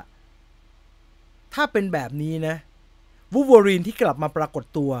บว่าถ้าเป็นแบบนี้นะวูล์ฟเวอรีนที่กลับมาปรากฏ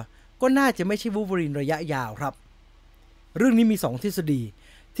ตัวก็น่าจะไม่ใช่วูล์ฟเวอรีนระยะยาวครับเรื่องนี้มี2ทฤษ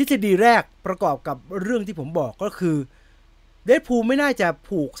ฎีแรกประกอบกับเรื่องที่ผมบอกก็คือDeadpool ไม่น่าจะ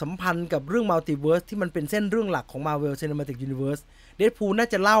ผูกสัมพันธ์กับเรื่อง Multiverse ที่มันเป็นเส้นเรื่องหลักของ Marvel Cinematic Universe Deadpool น่า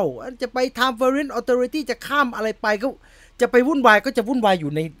จะเล่าจะไป Time Variant Authority จะข้ามอะไรไปก็จะไปวุ่นวายก็จะวุ่นวายอ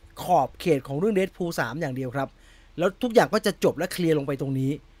ยู่ในขอบเขตของเรื่อง Deadpool 3อย่างเดียวครับแล้วทุกอย่างก็จะจบและเคลียร์ลงไปตรง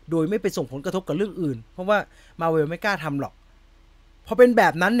นี้โดยไม่ไปส่งผลกระทบกับเรื่องอื่นเพราะว่า Marvel ไม่กล้าทำหรอกพอเป็นแบ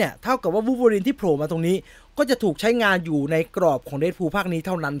บนั้นเนี่ยเท่ากับว่า Wolverine ที่โผล่มาตรงนี้ก็จะถูกใช้งานอยู่ในกรอบของ Deadpool ภาคนี้เ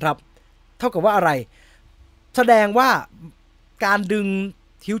ท่านั้นครับเท่ากับว่าอะไรแสดงว่าการดึง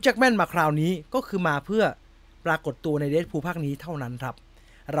ฮิวจ์แจ็คแมนมาคราวนี้ก็คือมาเพื่อปรากฏตัวใน Deadpool ภาคนี้เท่านั้นครับ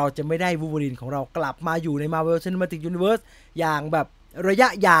เราจะไม่ได้วูล์ฟเวอรีนของเรากลับมาอยู่ใน Marvel Cinematic Universe อย่างแบบระยะ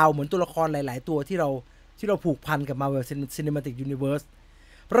ยาวเหมือนตัวละครหลายๆตัวที่เราผูกพันกับ Marvel Cinematic Universe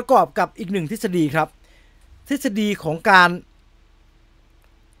ประกอบกับอีกหนึ่งทฤษฎีครับทฤษฎีของการ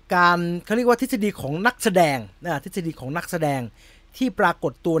เขาเรียกว่าทฤษฎีของนักแสดงทฤษฎีของนักแสดงที่ปราก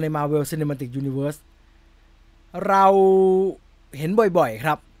ฏตัวใน Marvel Cinematic Universe เราเห็นบ่อยๆค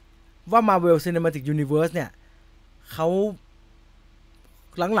รับว่า Marvel Cinematic Universe เนี่ยเขา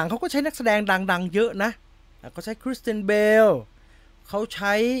หลังๆเขาก็ใช้นักแสดงดังๆเยอะนะเขาใช้คริสเตียนเบลเขาใ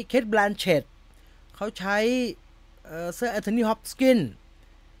ช้เคท แบลนเชตเขาใช้เซอร์แอนโทนีฮอปกินส์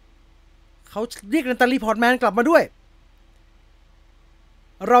เขาเรียกนาตาลี พอร์ตแมนกลับมาด้วย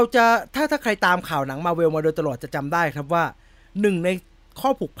เราจะถ้าใครตามข่าวหนังมาเวลมาโดยตลอดจะจำได้ครับว่าหนึ่งในข้อ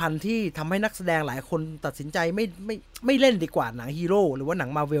ผูกพันที่ทำให้นักแสดงหลายคนตัดสินใจไม่เล่นดีกว่าหนังฮีโร่หรือว่าหนัง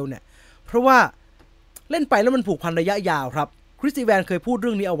มาเวลเนี่ยเพราะว่าเล่นไปแล้วมันผูกพันระยะยาวครับคริส อีแวนเคยพูดเ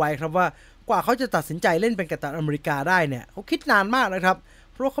รื่องนี้เอาไว้ครับว่ากว่าเขาจะตัดสินใจเล่นเป็นกัปตันอเมริกาได้เนี่ยเขาคิดนานมากนะครับ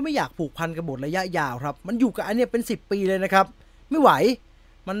เพราะเขาไม่อยากผูกพันกับบทระยะยาวครับมันอยู่กับอันนี้เป็น10 ปีเลยนะครับไม่ไหว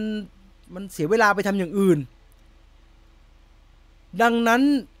มันเสียเวลาไปทำอย่างอื่นดังนั้น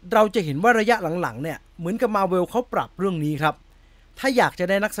เราจะเห็นว่าระยะหลังๆเนี่ยเหมือนกับมาเวลเขาปรับเรื่องนี้ครับถ้าอยากจะ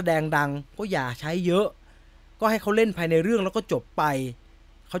ได้นักแสดงดังก็อย่าใช้เยอะก็ให้เขาเล่นภายในเรื่องแล้วก็จบไป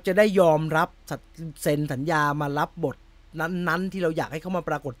เขาจะได้ยอมรับเซ็นสัญญามารับบทนั้นๆที่เราอยากให้เขามา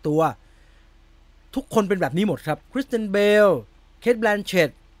ปรากฏตัวทุกคนเป็นแบบนี้หมดครับคริสเตียนเบลเคท แบลนเชต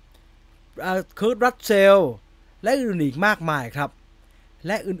เคิร์ต รัสเซลและอื่นๆอีกมากมายครับแ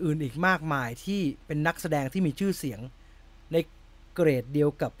ละอื่นๆอีกมากมายที่เป็นนักแสดงที่มีชื่อเสียงในเกรดเดียว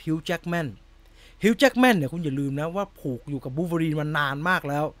กับฮิวจ์ แจ็คแมนเนี่ยคุณอย่าลืมนะว่าผูกอยู่กับวูล์ฟเวอรีนมานานมาก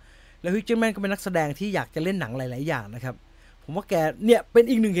แล้วฮิวจ์ แจ็คแมนก็เป็นนักแสดงที่อยากจะเล่นหนังหลายๆอย่างนะครับผมว่าแกเนี่ยเป็น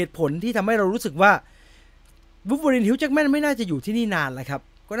อีกหนึ่งเหตุผลที่ทำให้เรารู้สึกว่าวูล์ฟเวอรีนฮิวจ์ แจ็คแมนไม่น่าจะอยู่ที่นี่นานแล้วครับ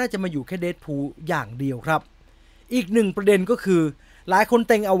ก็น่าจะมาอยู่แค่เดดพูลอย่างเดียวครับอีกหนึ่งประเด็นก็คือหลายคน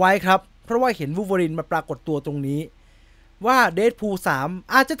เต็งเอาไว้ครับเพราะว่าเห็นวูล์ฟเวอรีนมาปรากฏตัวตรงนี้ว่าเดดพูล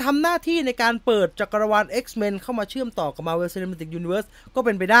3อาจจะทำหน้าที่ในการเปิดจักรวาล X-Men เข้ามาเชื่อมต่อกับ Marvel Cinematic Universe ก็เ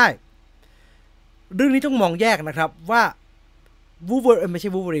ป็นไปได้เรื่องนี้ต้องมองแยกนะครับว่าวูล์ฟเวอรีนไม่ใ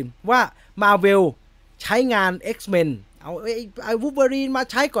ช่วูล์ฟเวอรีนว่า Marvel ใช้งาน X-Men เอาวูล์ฟเวอรีนมา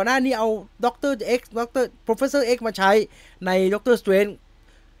ใช้ก่อนหน้านี้เอาด็อกเตอร์ X ด็อกเตอร์ Professor X มาใช้ในด็อกเตอร์สเตรนจ์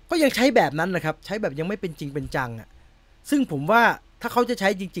ก็ยังใช้แบบนั้นนะครับใช้แบบยังไม่เป็นจริงเป็นจังอ่ะซึ่งผมว่าถ้าเขาจะใช้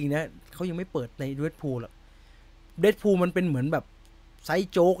จริงๆนะเขายังไม่เปิดในเดดพูลหรอกเดดพูลมันเป็นเหมือนแบบไซส์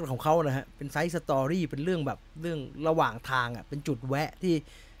โจ๊กของเขานะฮะเป็นไซส์สตอรี่เป็นเรื่องแบบเรื่องระหว่างทางอ่ะเป็นจุดแวะที่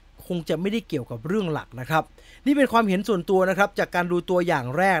คงจะไม่ได้เกี่ยวกับเรื่องหลักนะครับนี่เป็นความเห็นส่วนตัวนะครับจากการดูตัวอย่าง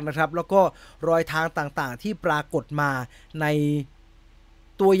แรกนะครับแล้วก็รอยทางต่างๆที่ปรากฏมาใน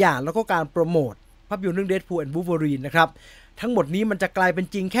ตัวอย่างแล้วก็การโปรโมทภาพยนตร์เรื่อง Deadpool and Wolverine นะครับทั้งหมดนี้มันจะกลายเป็น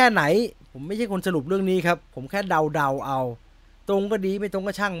จริงแค่ไหนผมไม่ใช่คนสรุปเรื่องนี้ครับผมแค่เดาเอาตรงก็ดีไม่ตรง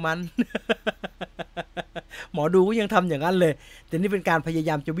ก็ช่างมัน หมอดูก็ยังทำอย่างนั้นเลยแต่นี่เป็นการพยาย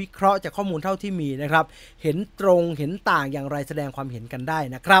ามจะวิเคราะห์จากข้อมูลเท่าที่มีนะครับเห็นตรงเห็นต่างอย่างไรแสดงความเห็นกันได้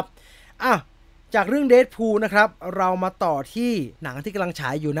นะครับจากเรื่อง Deadpool นะครับเรามาต่อที่หนังที่กำลังฉา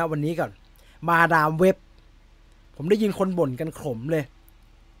ยอยู่นะวันนี้ก่อนมาดามเว็บผมได้ยินคนบ่นกันขมเลย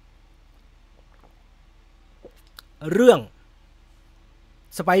เรื่อง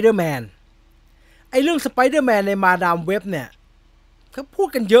สไปเดอร์แมนเรื่องสไปเดอร์แมนในมาดามเว็บเนี่ยเขาพูด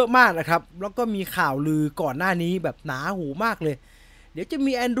กันเยอะมากนะครับแล้วก็มีข่าวลือก่อนหน้านี้แบบหนาหูมากเลยเดี๋ยวจะ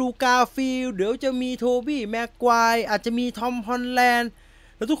มีแอนดรูว์ กาฟิลด์เดี๋ยวจะมีโทบี้ แม็กไกวร์อาจจะมีทอม ฮอลแลนด์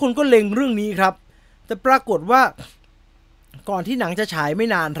แล้วทุกคนก็เล็งเรื่องนี้ครับแต่ปรากฏว่าก่อนที่หนังจะฉายไม่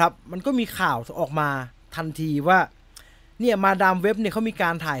นานครับมันก็มีข่าวออกมาทันทีว่าเนี่ยมาดามเว็บเนี่ยเขามีกา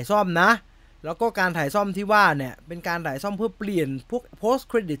รถ่ายซ่อมนะแล้วก็การถ่ายซ่อมที่ว่าเนี่ยเป็นการถ่ายซ่อมเพื่อเปลี่ยนพวก post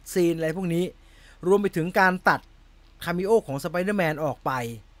credit scene อะไรพวกนี้รวมไปถึงการตัดคาเมโอของสไปเดอร์แมนออกไป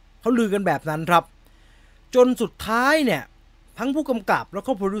เขาลือกันแบบนั้นครับจนสุดท้ายเนี่ยทั้งผู้กำกับแล้ว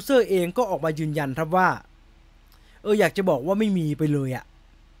ก็โปรดิวเซอร์เองก็ออกมายืนยันครับว่าอยากจะบอกว่าไม่มีไปเลยอะ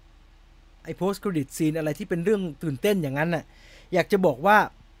post credit scene อะไรที่เป็นเรื่องตื่นเต้นอย่างนั้นน่ะอยากจะบอกว่า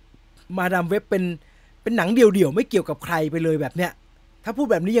มาดามเว็บเป็นหนังเดี่ยวๆไม่เกี่ยวกับใครไปเลยแบบเนี้ยถ้าพูด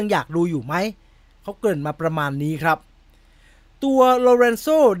แบบนี้ยังอยากดูอยู่ไหมเขาเกริ่นมาประมาณนี้ครับตัวโลเรนโซ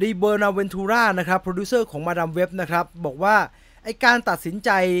ดิเบอร์นาเวนทูรานะครับโปรดิวเซอร์ของมาดามเว็บนะครับบอกว่าการตัดสินใจ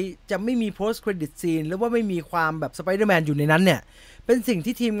จะไม่มี post credit scene หรือว่าไม่มีความแบบสไปเดอร์แมนอยู่ในนั้นเนี่ยเป็นสิ่ง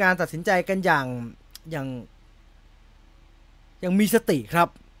ที่ทีมงานตัดสินใจกันอย่างมีสติครับ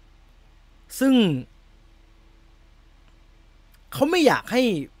ซึ่งเขาไม่อยากให้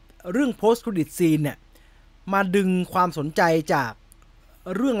เรื่อง post credit scene เนี่ยมาดึงความสนใจจาก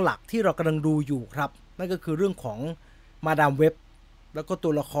เรื่องหลักที่เรากำลังดูอยู่ครับนั่นก็คือเรื่องของมาดามเว็บ แล้วก็ตั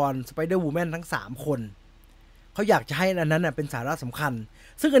วละครสไปเดอร์วูแมนทั้ง3คนเขาอยากจะให้อันนั้นเป็นสาระสำคัญ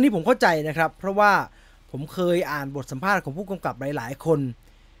ซึ่งอันนี้ผมเข้าใจนะครับเพราะว่าผมเคยอ่านบทสัมภาษณ์ของผู้กำกับหลายๆคน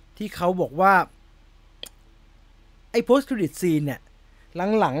ที่เขาบอกว่าไอ้ post credit scene เนี่ย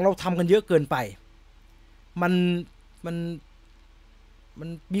หลังๆเราทำกันเยอะเกินไปมัน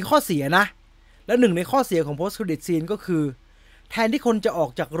มีข้อเสียนะแล้วหนึ่งในข้อเสียของ post credit scene ก็คือแทนที่คนจะออ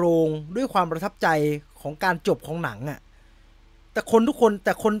กจากโรงด้วยความประทับใจของการจบของหนังแต่ค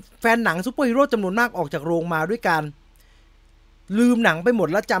นแฟนหนังซูเปอร์ฮีโร่จำนวนมากออกจากโรงมาด้วยการลืมหนังไปหมด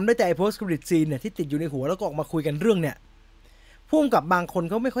แล้วจำได้แต่ไอ้ post credit scene เนี่ยที่ติดอยู่ในหัวแล้วก็ออกมาคุยกันเรื่องเนี่ยพ่วงกับบางคน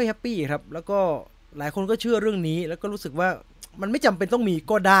เขาไม่ค่อยแฮปปี้ครับแล้วก็หลายคนก็เชื่อเรื่องนี้แล้วก็รู้สึกว่ามันไม่จำเป็นต้องมี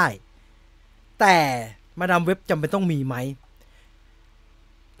ก็ได้แต่มาดามเว็บจำเป็นต้องมีไหม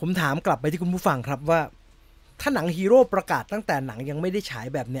ผมถามกลับไปที่คุณผู้ฟังครับว่าถ้าหนังฮีโร่ประกาศตั้งแต่หนังยังไม่ได้ฉาย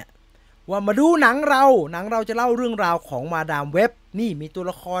แบบเนี้ยว่ามาดูหนังเราจะเล่าเรื่องราวของมาดามเว็บนี่มีตัว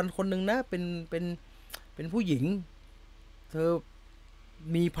ละครคนหนึ่งนะเป็นผู้หญิงเธอ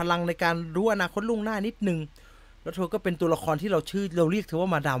มีพลังในการรู้อนาคตล่วงหน้านิดนึงแล้วเธอก็เป็นตัวละครที่เราเรียกเธอว่า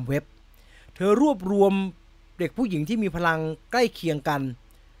มาดามเว็บเธอรวบรวมเด็กผู้หญิงที่มีพลังใกล้เคียงกัน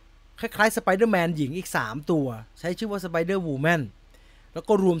คล้ายๆสไปเดอร์แมนหญิงอีก3ตัวใช้ชื่อว่าสไปเดอร์วูแมนแล้ว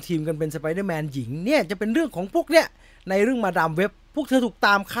ก็รวมทีมกันเป็นสไปเดอร์แมนหญิงเนี่ยจะเป็นเรื่องของพวกเนี้ยในเรื่องมาดามเว็บพวกเธอถูกต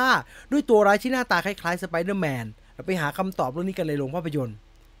ามฆ่าด้วยตัวร้ายที่หน้าตาคล้ายๆสไปเดอร์แมนเราไปหาคำตอบเรื่องนี้กันในโรงภาพยนตร์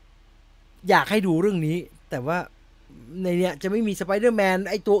อยากให้ดูเรื่องนี้แต่ว่าในเนี้ยจะไม่มีสไปเดอร์แมน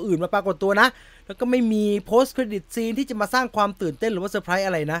ไอตัวอื่นมาปรากฏตัวนะแล้วก็ไม่มีโพสต์เครดิตซีนที่จะมาสร้างความตื่นเต้นหรือว่าเซอร์ไพรส์อ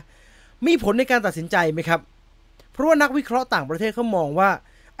ะไรนะมีผลในการตัดสินใจไหมครับเพราะว่านักวิเคราะห์ต่างประเทศเขามองว่า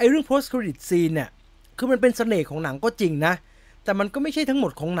ไอ้เรื่อง post credit scene เนี่ยคือมันเป็นเสน่ห์ของหนังก็จริงนะแต่มันก็ไม่ใช่ทั้งหม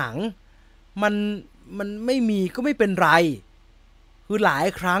ดของหนังมันไม่มีก็ไม่เป็นไรคือหลาย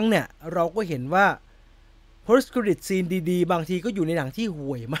ครั้งเนี่ยเราก็เห็นว่า post credit scene ดีๆบางทีก็อยู่ในหนังที่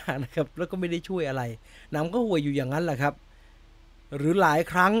ห่วยมากนะครับแล้วก็ไม่ได้ช่วยอะไรหนังก็ห่วยอยู่อย่างนั้นแหละครับหรือหลาย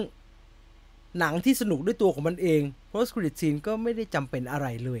ครั้งหนังที่สนุกด้วยตัวของมันเอง post credit scene ก็ไม่ได้จำเป็นอะไร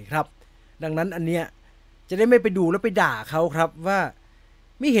เลยครับดังนั้นอันเนี้ยจะได้ไม่ไปดูแล้วไปด่าเขาครับว่า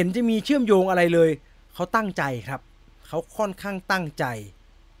ไม่เห็นจะมีเชื่อมโยงอะไรเลยเขาตั้งใจครับเขาค่อนข้างตั้งใจ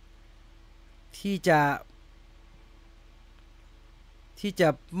ที่จะ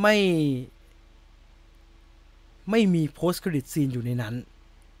ไม่มี post credit scene อยู่ในนั้น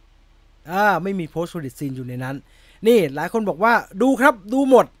ไม่มี post credit scene อยู่ในนั้นนี่หลายคนบอกว่าดูครับดู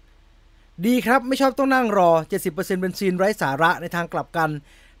หมดดีครับไม่ชอบต้องนั่งรอ 70% เป็นซีนไร้สาระในทางกลับกัน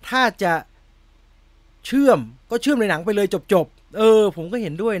ถ้าจะเชื่อมก็เชื่อมในหนังไปเลยจบผมก็เ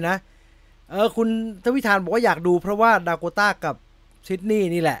ห็นด้วยนะคุณทวิธานบอกว่าอยากดูเพราะว่าดาโกต้ากับซิดนีย์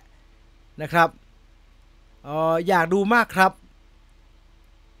นี่แหละนะครับอยากดูมากครับ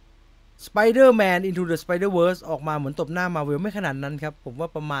Spider-Man Into the Spider-Verse ออกมาเหมือนตบหน้า Marvel ไม่ขนาดนั้นครับผมว่า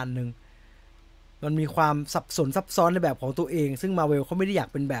ประมาณนึงมันมีความซับซ้อนในแบบของตัวเองซึ่ง Marvel เขาไม่ได้อยาก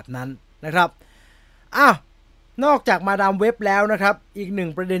เป็นแบบนั้นนะครับนอกจากมาดามเว็บแล้วนะครับอีกหนึ่ง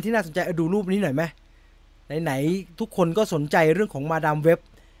ประเด็นที่น่าสนใจดูรูปนี้หน่อยไหมไหนทุกคนก็สนใจเรื่องของมาดามเว็บ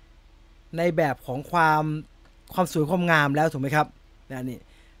ในแบบของความสวยความงามแล้วถูกไหมครับนี่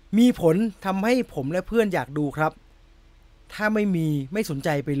มีผลทำให้ผมและเพื่อนอยากดูครับถ้าไม่สนใจ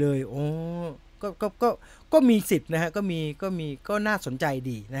ไปเลยก็มีสิทธิ์นะฮะก็น่าสนใจ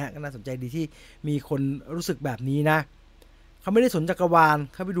ดีนะฮะก็น่าสนใจดีที่มีคนรู้สึกแบบนี้นะเขาไม่ได้สนจักรวาล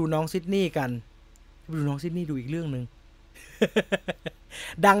เขาไปดูน้องซิดนีย์กันไปดูน้องซิดนีย์ดูอีกเรื่องนึง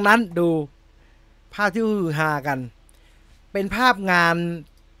ดังนั้นดูภาพที่ฮือฮากันเป็นภาพงาน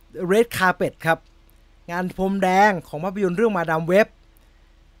Red Carpet ครับงานพรมแดงของภาพยนตร์เรื่องมาดามเว็บ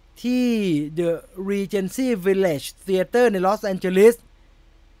ที่ The Regency Village Theater ในลอสแอนเจลิส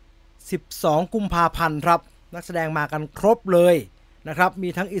12 กุมภาพันธ์ครับนักแสดงมากันครบเลยนะครับมี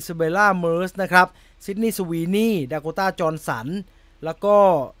ทั้งอิซาเบลล่าเมอร์สนะครับซิดนีย์สวีนีย์ดาโกต้าจอห์นสันแล้วก็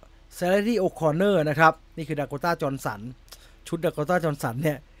เซเลตี้โอคอนเนอร์นะครับนี่คือดาโกต้าจอห์นสันชุดดาโกต้าจอห์นสันเ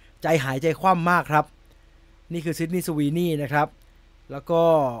นี่ยใจหายใจคว่ำมากครับนี่คือซิดนีย์สวีนีย์นะครับแล้ว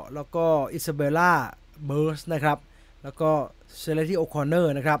ก็อิซาเบลล่าเมอร์สนะครับแล้วก็เซเลตี้โอคอนเนอ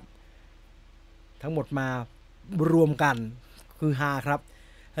ร์นะครับทั้งหมดมารวมกันคือฮาครับ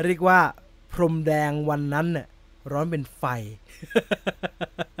เรียกว่าพรมแดงวันนั้นเนี่ยร้อนเป็นไฟ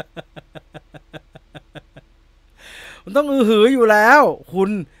มันต้องหืออยู่แล้วคุณ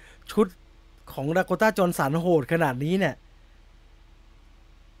ชุดของดาโกต้าจอห์นสันโหดขนาดนี้เนี่ย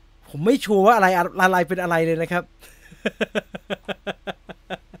ผมไม่ชัวร์ว่าอะไรเป็นอะไรเลยนะครับ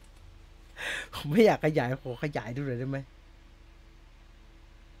ผมไม่อยากขยายขอขยายดูเลยได้ไหม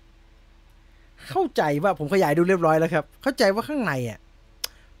เข้าใจว่าผมขยายดูเรียบร้อยแล้วครับเข้าใจว่าข้างใน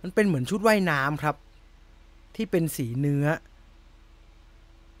มันเป็นเหมือนชุดว่ายน้ำครับที่เป็นสีเนื้อ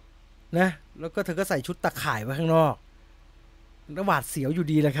นะแล้วก็เธอก็ใส่ชุดตะข่ายไว้ข้างนอกแล้วหวาดเสียวอยู่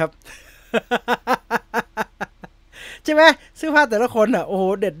ดีเลยครับ ใช่ไหมเสื้อผ้าแต่ละคนอ่ะโอ้โห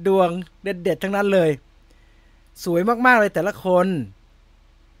เด็ดดวงเด็ดทั้งนั้นเลยสวยมากๆเลยแต่ละคน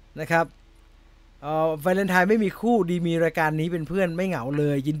นะครับวาเลนไทน์ไม่มีคู่ดีมีรายการนี้เป็นเพื่อนไม่เหงาเล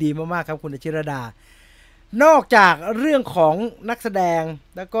ยยินดีมากๆครับคุณชิรดานอกจากเรื่องของนักแสดง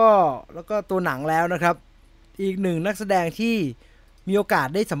แล้วก็ตัวหนังแล้วนะครับอีกหนึ่งนักแสดงที่มีโอกาส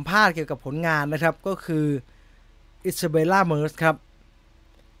ได้สัมภาษณ์เกี่ยวกับผลงานนะครับก็คืออิซาเบลล่าเมอร์สครับ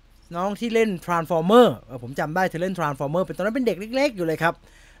น้องที่เล่น Transformer ผมจำได้เธอเล่น Transformer เป็นตอนนั้นเป็นเด็กเล็กๆอยู่เลยครับ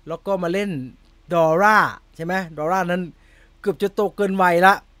แล้วก็มาเล่นดอร่าใช่ไหมดอร่านั้นเกือบจะโตเกินวัยล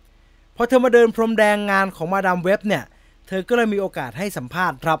ะพอเธอมาเดินพรมแดงงานของมาดามเว็บเนี่ยเธอก็เลยมีโอกาสให้สัมภา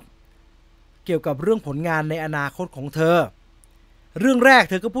ษณ์ครับเกี่ยวกับเรื่องผลงานในอนาคตของเธอเรื่องแรก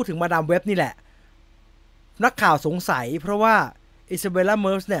เธอก็พูดถึงมาดามเว็บนี่แหละนักข่าวสงสัยเพราะว่าอิซาเบลล่าเม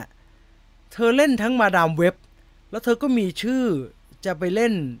อร์สเนี่ยเธอเล่นทั้งมาดามเว็บแล้วเธอก็มีชื่อจะไปเล่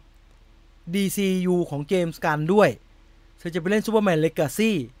น DCU ของเจมส์กันด้วยเธอจะไปเล่นซูเปอร์แมนเลกา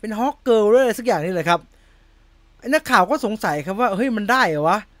ซี่เป็นฮอกเกิร์ลอะไรสักอย่างนี่แหละครับนักข่าวก็สงสัยครับว่าเฮ้ยมันได้เหรอ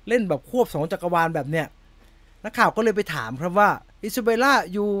วะเล่นแบบควบ2จักรวาลแบบเนี้ยนักข่าวก็เลยไปถามครับว่าอิซาเบลล่า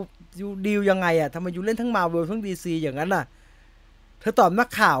อยู่ดีลยังไงอ่ะทำไมอยู่เล่นทั้งมาร์เวลทั้ง DC อย่างนั้นน่ะเธอตอบนัก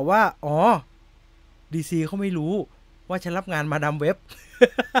ข่าวว่าอ๋อ DC เขาไม่รู้ว่าฉันรับงานมาดามเว็บ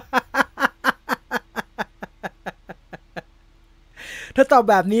เธอตอบ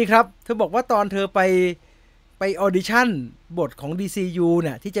แบบนี้ครับเธอบอกว่าตอนเธอไปออดิชั่นบทของ DCU เ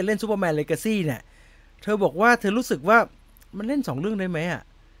นี่ยที่จะเล่น Superman Legacy เนี่ยเธอบอกว่าเธอรู้สึกว่ามันเล่น2เรื่องได้ไหมอ่ะ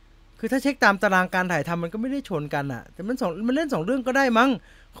คือถ้าเช็คตามตารางการถ่ายทำมันก็ไม่ได้ชนกันอ่ะแต่มันเล่น2เรื่องก็ได้มั้ง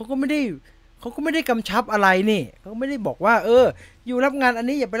เขาก็ไม่ได้กำชับอะไรนี่เขาไม่ได้บอกว่าอยู่รับงานอัน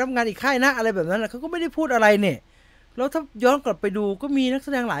นี้อย่าไปรับงานอีกค่ายนะอะไรแบบนั้นเขาก็ไม่ได้พูดอะไรเนี่ยแล้วถ้าย้อนกลับไปดูก็มีนักแส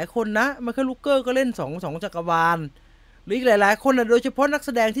ดงหลายคนนะไมเคิลลูเกอร์ก็เล่น2จักรวาลหรืออีกหลายๆคนนะโดยเฉพาะนักแส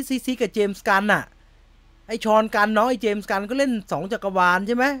ดงที่ซีกับเจมส์กันน่ะไอชอนกันน้องไอเจมส์กันก็เล่น2จักรวาลใ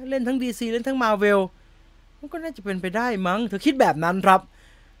ช่ไหมเล่นทั้ง DC เล่นทั้ง Marvel มันก็น่าจะเป็นไปได้มั้งเธอคิดแบบนั้นครับ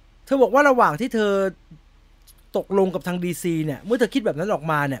เธอบอกว่าระหว่างที่เธอตกลงกับทาง DC เนี่ยเมื่อเธอคิดแบบนั้นออก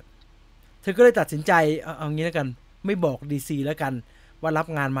มาเนี่ยเธอก็เลยตัดสินใจเอางี้แล้วกันไม่บอก DC แล้วกันว่ารับ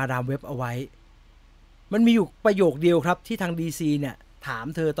งานมาดามเว็บเอาไว้มันมีอยู่ประโยคเดียวครับที่ทาง DC เนี่ยถาม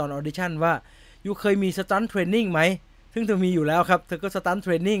เธอตอนออดิชั่นว่าอยู่เคยมีสตันท์เทรนนิ่งไหมซึ่งเธอมีอยู่แล้วครับเธอก็สตันท์เท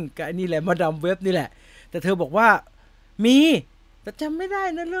รนนิ่งกับนี่แหละมาดามเว็บนี่แหละแต่เธอบอกว่ามีแต่จำไม่ได้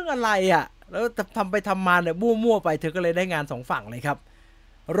นะเรื่องอะไรอ่ะแล้วทำไปทำมาเนี่ยมั่วๆไปเธอก็เลยได้งาน2ฝั่งเลยครับ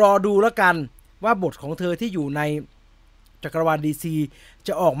รอดูแล้วกันว่าบทของเธอที่อยู่ในจักรวาล DC จ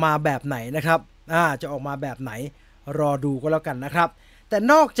ะออกมาแบบไหนนะครับจะออกมาแบบไหนรอดูก็แล้วกันนะครับแต่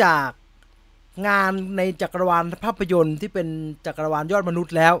นอกจากงานในจักรวาลภาพยนตร์ที่เป็นจักรวาลยอดมนุษ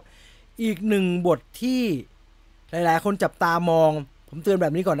ย์แล้วอีกหนึ่งบทที่หลายๆคนจับตามองผมเตือนแบ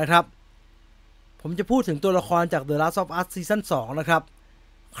บนี้ก่อนนะครับผมจะพูดถึงตัวละครจาก The Last of Us ซีซั่น 2นะครับ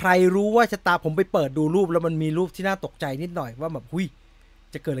ใครรู้ว่าชะตาผมไปเปิดดูรูปแล้วมันมีรูปที่น่าตกใจนิดหน่อยว่าแบบหุย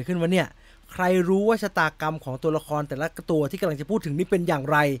จะเกิดอะไรขึ้นวะเนี่ยใครรู้ว่าชะตากรรมของตัวละครแต่ละตัวที่กำลังจะพูดถึงนี่เป็นอย่าง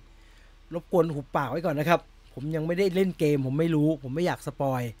ไรรบกวนหุบปากไว้ก่อนนะครับผมยังไม่ได้เล่นเกมผมไม่รู้ผมไม่อยากสป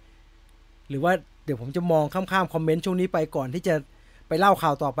อยหรือว่าเดี๋ยวผมจะมองข้ามคอมเมนต์ช่วงนี้ไปก่อนที่จะไปเล่าข่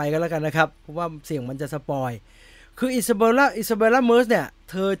าวต่อไปก็แล้วกันนะครับเพราะว่าเสียงมันจะสปอยคืออิซาเบลล่าเมอร์สเนี่ย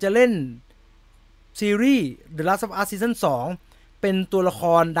เธอจะเล่นซีรีส์ The Last of Us ซีซั่น 2เป็นตัวละค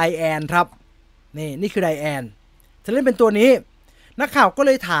รไดแอนครับนี่คือไดแอนเธอเล่นเป็นตัวนี้นักข่าวก็เ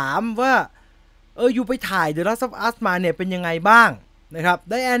ลยถามว่าอยู่ไปถ่าย The Last of Us มาเนี่ยเป็นยังไงบ้างนะครับ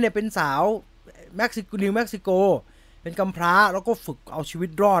ไดแอนเนี่ยเป็นสาวนิวเม็กซิโกเป็นกำพร้าแล้วก็ฝึกเอาชีวิต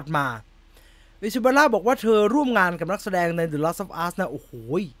รอดมาอิซาเบลล่าบอกว่าเธอร่วมงานกับนักแสดงใน The Last of Us นะโอ้โห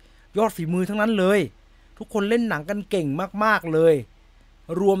ยอดฝีมือทั้งนั้นเลยทุกคนเล่นหนังกันเก่งมากๆเลย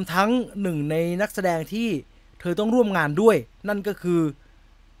รวมทั้งหนึ่งในนักแสดงที่เธอต้องร่วมงานด้วยนั่นก็คือ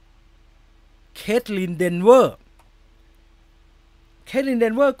เคทลินเดนเวอ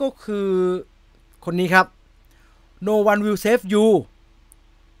ร์ก็คือคนนี้ครับ No One Will Save You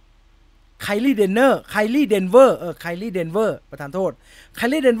ไคลี่เดนเวอร์ประธานโทษไค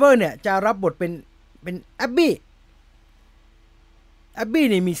ลี่เดนเวอร์เนี่ยจะรับบทเป็นแอบบี้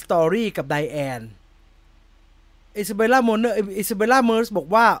นี่มีสตอรี่กับไดแอนอิซาเบลล่าเมอร์สบอก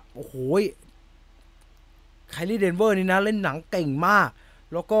ว่าโอ้โหไคลี่เดนเวอร์นี่นะเล่นหนังเก่งมาก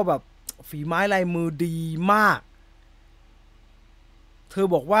แล้วก็แบบฝีไม้ลายมือดีมากเธอ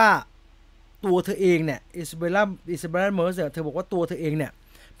บอกว่าตัวเธอเองเนี่ยอิซาเบลล่าเมอร์สเนี่ยเธอบอกว่าตัวเธอเองเนี่ย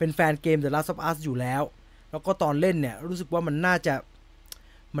เป็นแฟนเกม The Last of Us อยู่แล้วก็ตอนเล่นเนี่ยรู้สึกว่ามันน่า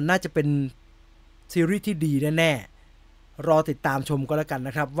จะเป็นซีรีส์ที่ดีแน่ๆรอติดตามชมก็แล้วกันน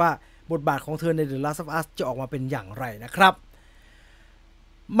ะครับว่า บทบาทของเธอใน The Last of Us จะออกมาเป็นอย่างไรนะครับ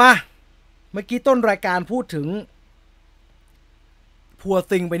มาเมื่อกี้ต้นรายการพูดถึง Poor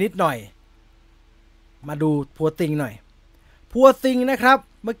Thing ไปนิดหน่อยมาดู Poor Thing หน่อย Poor Thing นะครับ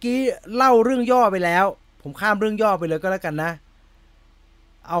เมื่อกี้เล่าเรื่องย่อไปแล้วผมข้ามเรื่องย่อไปเลยก็แล้วกันนะ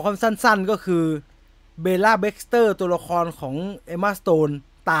เอาคำสั้นๆก็คือเบลล่าเบ็กสเตอร์ตัวละครของเอมมาสโตน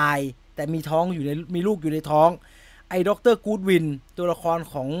ตายแต่มีท้องอยู่ในมีลูกอยู่ในท้องไอ้ด็อกเตอร์กูดวินตัวละคร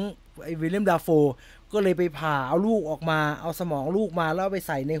ของไอ้วิลเลียมดาโฟก็เลยไปผ่าเอาลูกออกมาเอาสมองลูกมาแล้วไปใ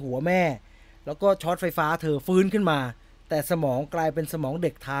ส่ในหัวแม่แล้วก็ช็อตไฟฟ้าเธอฟื้นขึ้นมาแต่สมองกลายเป็นสมองเ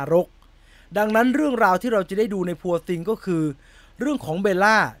ด็กทารกดังนั้นเรื่องราวที่เราจะได้ดูในPoor Thingก็คือเรื่องของเบล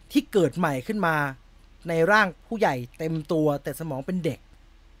ล่าที่เกิดใหม่ขึ้นมาในร่างผู้ใหญ่เต็มตัวแต่สมองเป็นเด็ก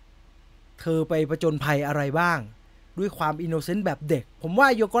เธอไปผจญภัยอะไรบ้างด้วยความอินโนเซนต์แบบเด็กผมว่า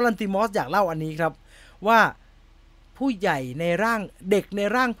โยโกลันติมอสอยากเล่าอันนี้ครับว่าผู้ใหญ่ในร่างเด็กใน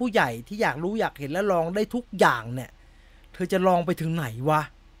ร่างผู้ใหญ่ที่อยากรู้อยากเห็นและลองได้ทุกอย่างเนี่ยเธอจะลองไปถึงไหนวะ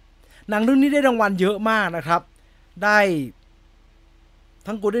หนังเรื่องนี้ได้รางวัลเยอะมากนะครับได้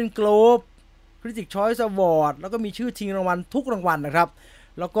ทั้ง Golden Globe Critics Choice Award แล้วก็มีชื่อชิงรางวัลทุกรางวัลนะครับ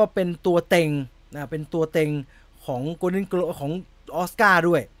แล้วก็เป็นตัวเต็งเป็นตัวเต็งของ Golden Globe ของออสการ์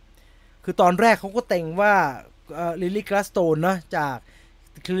ด้วยคือตอนแรกเขาก็เต็งว่าลิลลี่กลาสโตนนะจาก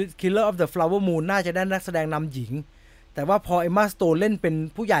Killer of the Flower Moon น่าจะได้นักแสดงนำหญิงแต่ว่าพอเอมมาสโตนเล่นเป็น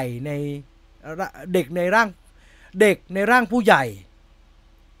ผู้ใหญ่ในเด็กในร่างผู้ใหญ่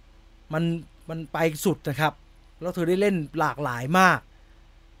มันไปสุดนะครับแล้วเธอได้เล่นหลากหลายมาก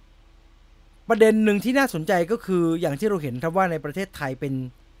ประเด็นหนึ่งที่น่าสนใจก็คืออย่างที่เราเห็นครับว่าในประเทศไทยเป็น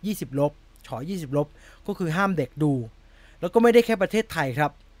20ลบฉอ20ลบก็คือห้ามเด็กดูแล้วก็ไม่ได้แค่ประเทศไทยครั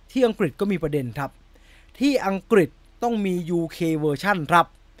บที่อังกฤษก็มีประเด็นครับที่อังกฤษต้องมี UK เวอร์ชันครับ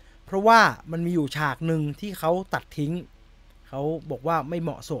เพราะว่ามันมีอยู่ฉากหนึ่งที่เขาตัดทิ้งเขาบอกว่าไม่เห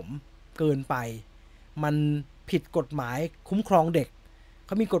มาะสมเกินไปมันผิดกฎหมายคุ้มครองเด็กเข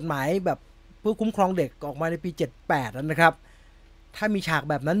ามีกฎหมายแบบเพื่อคุ้มครองเด็กออกมาในปี78แล้วนะครับถ้ามีฉาก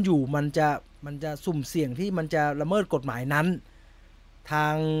แบบนั้นอยู่มันจะสุ่มเสี่ยงที่มันจะละเมิดกฎหมายนั้นทา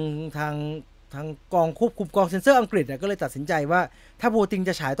งกองควบคุมกองเซ็นเซอร์อังกฤษก็เลยตัดสินใจว่าถ้าPoor Thing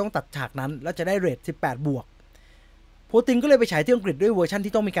จะฉายต้องตัดฉากนั้นแล้วจะได้เรท18 บวกPoor Thingก็เลยไปฉายที่อังกฤษด้วยเวอร์ชัน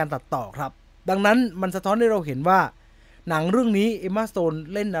ที่ต้องมีการตัดต่อครับดังนั้นมันสะท้อนให้เราเห็นว่าหนังเรื่องนี้เอมมาสโตน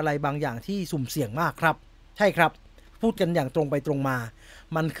เล่นอะไรบางอย่างที่สุ่มเสี่ยงมากครับใช่ครับพูดกันอย่างตรงไปตรงมา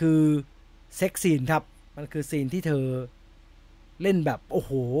มันคือเซ็กซีนครับมันคือซีนที่เธอเล่นแบบโอ้โ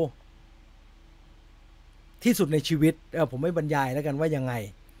หที่สุดในชีวิตผมไม่บรรยายแล้วกันว่ายังไง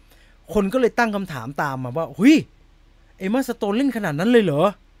คนก็เลยตั้งคำถามตามมาว่าเฮ้ยเอมมาสโตนเล่นขนาดนั้นเลยเหรอ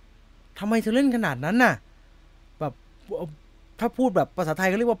ทำไมเธอเล่นขนาดนั้นน่ะแบบถ้าพูดแบบภาษาไทย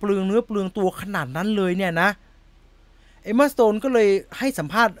ก็เรียกว่าเปลืองเนื้อเปลืองตัวขนาดนั้นเลยเนี่ยนะเอมมาสโตนก็เลยให้สัม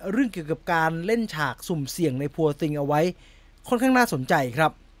ภาษณ์เรื่องเกี่ยวกับการเล่นฉากสุ่มเสี่ยงในPoor Thingเอาไว้ค่อนข้างน่าสนใจครั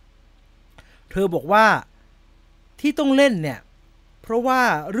บเธอบอกว่าที่ต้องเล่นเนี่ยเพราะว่า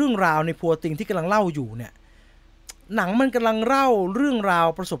เรื่องราวในPoor Thingที่กำลังเล่าอยู่เนี่ยหนังมันกำลังเล่าเรื่องราว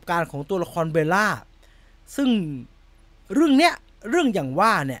ประสบการณ์ของตัวละครเบลล่าซึ่งเรื่องเนี้ยเรื่องอย่างว่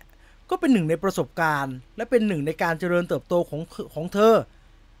าเนี่ยก็เป็นหนึ่งในประสบการณ์และเป็นหนึ่งในการเจริญเติบโตของเธอ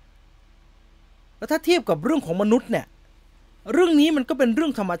แล้วถ้าเทียบกับเรื่องของมนุษย์เนี่ยเรื่องนี้มันก็เป็นเรื่อ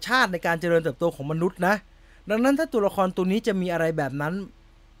งธรรมชาติในการเจริญเติบโตของมนุษย์นะดังนั้นถ้าตัวละครตัวนี้จะมีอะไรแบบนั้น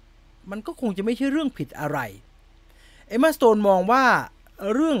มันก็คงจะไม่ใช่เรื่องผิดอะไรเอมมาสโตนมองว่า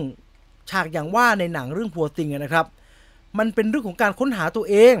เรื่องฉากอย่างว่าในหนังเรื่องPoor Thingนะครับมันเป็นเรื่องของการค้นหาตัว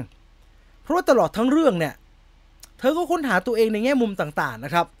เองเพราะว่าตลอดทั้งเรื่องเนี่ยเธอก็ค้นหาตัวเองในแง่มุมต่างๆน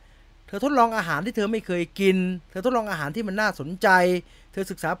ะครับเธอทดลองอาหารที่เธอไม่เคยกินเธอทดลองอาหารที่มันน่าสนใจเธอ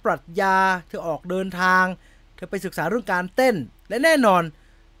ศึกษาปรัชญาเธอออกเดินทางเธอไปศึกษาเรื่องการเต้นและแน่นอน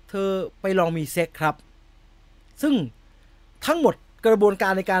เธอไปลองมีเซ็กครับซึ่งทั้งหมดกระบวนกา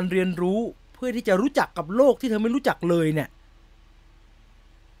รในการเรียนรู้เพื่อที่จะรู้จักกับโลกที่เธอไม่รู้จักเลยเนี่ย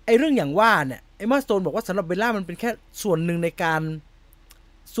ไอ้เรื่องอย่างว่าเนี่ยเอมมาสโตนบอกว่าสำหรับเบลล่ามันเป็นแค่ส่วนหนึ่งในการ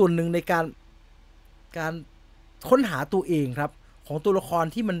ค้นหาตัวเองครับของตัวละคร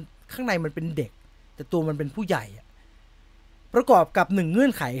ที่มันข้างในมันเป็นเด็กแต่ตัวมันเป็นผู้ใหญ่ประกอบกับหนึ่งเงื่อ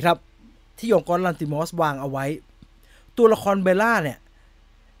นไขครับที่ยองกอนลันติมอสวางเอาไว้ตัวละครเบลล่าเนี่ย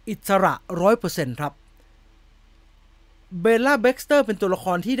อิสระ 100% ครับเบลล่าเบ็กสเตอร์เป็นตัวละค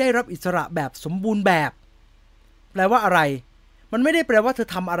รที่ได้รับอิสระแบบสมบูรณ์แบบแปลว่าอะไรมันไม่ได้แปลว่าเธอ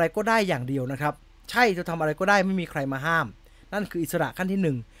ทำอะไรก็ได้อย่างเดียวนะครับใช่เธอทำอะไรก็ได้ไม่มีใครมาห้ามนั่นคืออิสระขั้น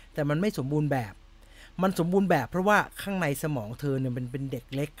ที่1แต่มันไม่สมบูรณ์แบบมันสมบูรณ์แบบเพราะว่าข้างในสมองเธอเนี่ยเป็นเด็ก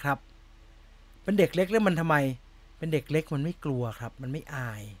เล็กครับเป็นเด็กเล็กแล้วมันทำไมเป็นเด็กเล็กมันไม่กลัวครับมันไม่อ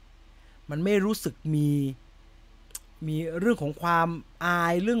ายมันไม่รู้สึกมี มีเรื่องของความอา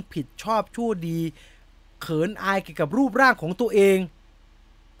ยเรื่องผิดชอบชั่วดีเขินอายเกี่ยวกับรูปร่างของตัวเอง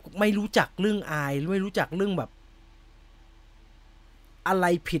ไม่รู้จักเรื่องอายไม่รู้จักเรื่องแบบอะไร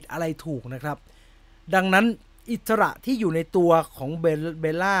ผิดอะไรถูกนะครับดังนั้นอิสระที่อยู่ในตัวของเบ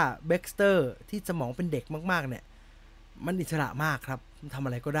ลล่าเบ็กสเตอร์ที่สมองเป็นเด็กมากๆเนี่ยมันอิสระมากครับทำอ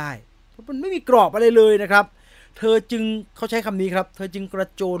ะไรก็ได้เพราะมันไม่มีกรอบอะไรเลยนะครับเธอจึงเขาใช้คำนี้ครับเธอจึงกระ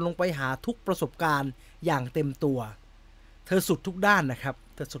โจนลงไปหาทุกประสบการณ์อย่างเต็มตัวเธอสุดทุกด้านนะครับ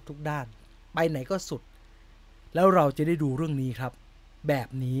เธอสุดทุกด้านไปไหนก็สุดแล้วเราจะได้ดูเรื่องนี้ครับแบบ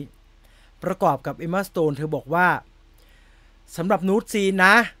นี้ประกอบกับเอมมาสโตนเธอบอกว่าสำหรับนูดซีนน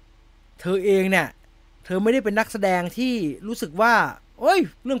ะเธอเองเนี่ยเธอไม่ได้เป็นนักแสดงที่รู้สึกว่าเอ้ย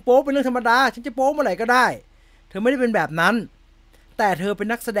เรื่องโป๊เป็นเรื่องธรรมดาฉันจะโป๊เมื่อไหร่ก็ได้เธอไม่ได้เป็นแบบนั้นแต่เธอเป็น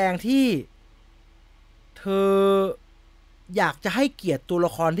นักแสดงที่เธออยากจะให้เกียรติตัวล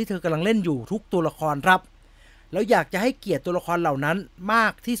ะครที่เธอกำลังเล่นอยู่ทุกตัวละครครับแล้วอยากจะให้เกียรติตัวละครเหล่านั้นมา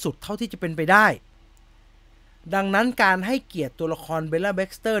กที่สุดเท่าที่จะเป็นไปได้ดังนั้นการให้เกียรติตัวละครเบลล่าเบ็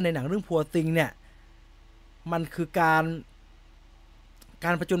กสเตอร์ในหนังเรื่องพัวติงเนี่ยมันคือกา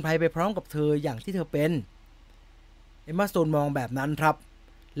รผจญภัยไปพร้อมกับเธออย่างที่เธอเป็นเอมมาสโตนมองแบบนั้นครับ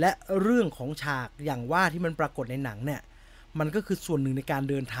และเรื่องของฉากอย่างว่าที่มันปรากฏในหนังเนี่ยมันก็คือส่วนหนึ่งในการ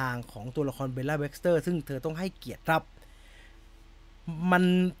เดินทางของตัวละครเบลล่าเบ็กสเตอร์ซึ่งเธอต้องให้เกียรติครับมัน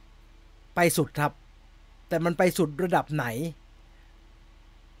ไปสุดครับแต่มันไปสุดระดับไหน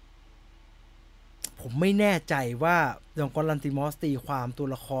ผมไม่แน่ใจว่าดองกอลันติมอสตีความตัว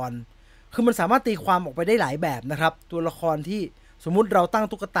ละครคือมันสามารถตีความออกไปได้หลายแบบนะครับตัวละครที่สมมุติเราตั้ง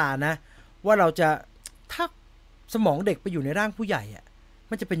ตุ๊กตานะว่าเราจะถ้าสมองเด็กไปอยู่ในร่างผู้ใหญ่อะ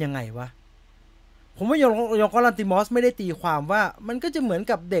มันจะเป็นยังไงวะผมว่ายองกอลันติมอสไม่ได้ตีความว่ามันก็จะเหมือน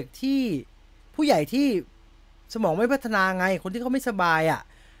กับเด็กที่ผู้ใหญ่ที่สมองไม่พัฒนาไงคนที่เขาไม่สบายอะ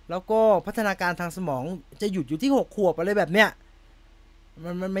แล้วก็พัฒนาการทางสมองจะหยุดอยู่ที่6 ขวบอะไรแบบเนี้ย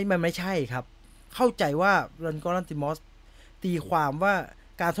มันไม่ใช่ครับเข้าใจว่ารันกอลันติมอสตีความว่า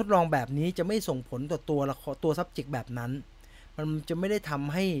การทดลองแบบนี้จะไม่ส่งผลต่อตัว subject แบบนั้นมันจะไม่ได้ท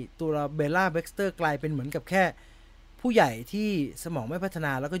ำให้ตัวเบลล่าเบ็กสเตอร์กลายเป็นเหมือนกับแค่ผู้ใหญ่ที่สมองไม่พัฒน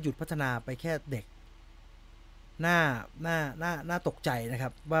าแล้วก็หยุดพัฒนาไปแค่เด็กน่าตกใจนะครั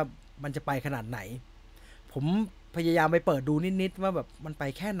บว่ามันจะไปขนาดไหนผมพยายามไปเปิดดูนิดๆว่าแบบมันไป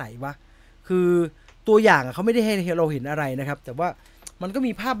แค่ไหนวะคือตัวอย่างเขาไม่ได้ให้เราเห็นอะไรนะครับแต่ว่ามันก็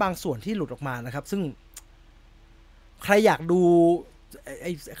มีภาพบางส่วนที่หลุดออกมานะครับซึ่งใครอยากดู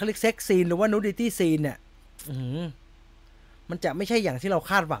เขาเรียกเซ็กซีนหรือว่านูดิตี้ซีนเนี่ยมันจะไม่ใช่อย่างที่เรา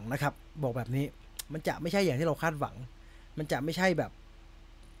คาดหวังนะครับบอกแบบนี้มันจะไม่ใช่อย่างที่เราคาดหวังมันจะไม่ใช่แบบ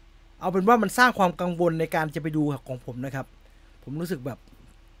เอาเป็นว่ามันสร้างความกังวลในการจะไปดูของผมนะครับผมรู้สึกแบบ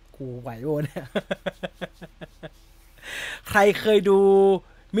กูไหวโว้เนี่ย ใครเคยดู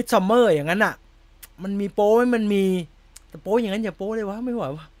มิดซัมเมอร์อย่างนั้นอ่ะมันมีโป้ไหมมันมีแต่โป้อย่างนั้นอย่าโป้เลยวะไม่ไหว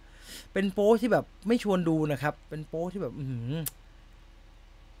วะเป็นโป้ที่แบบไม่ชวนดูนะครับเป็นโป้ที่แบบ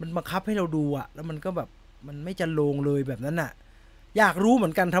มันบังคับให้เราดูอ่ะแล้วมันก็แบบมันไม่จะลงเลยแบบนั้นน่ะอยากรู้เหมื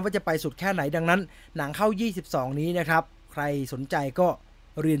อนกันครับว่าจะไปสุดแค่ไหนดังนั้นหนังเข้า22นี้นะครับใครสนใจก็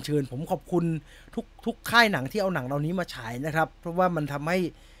เรียนเชิญผมขอบคุณทุกค่ายหนังที่เอาหนังเหล่านี้มาฉายนะครับเพราะว่ามันทำใ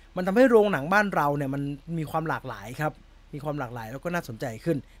ห้โรงหนังบ้านเราเนี่ยมันมีความหลากหลายครับมีความหลากหลายแล้วก็น่าสนใจ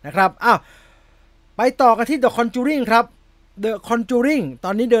ขึ้นนะครับไปต่อกันที่ The Conjuring ครับ The Conjuring ต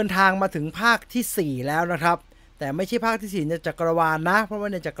อนนี้เดินทางมาถึงภาคที่4แล้วนะครับแต่ไม่ใช่ภาคที่4ในจักรวาลนะเพราะว่า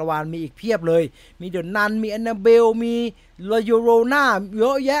ในจักรวาลมีอีกเพียบเลยมีเดอะนันมีแอนนาเบลมีลาโยโรนาเย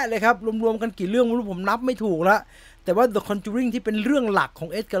อะแยะเลยครับรวมๆกันกี่เรื่องไม่รู้ผมนับไม่ถูกแล้วแต่ว่า The Conjuring ที่เป็นเรื่องหลักของ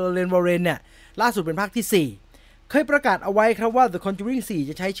เอ็ดการ์ เลน วอร์เรนเนี่ยล่าสุดเป็นภาคที่4เคยประกาศเอาไว้ครับว่า The Conjuring 4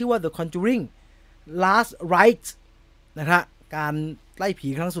จะใช้ชื่อว่า The Conjuring Last Rites นะครับการไล่ผี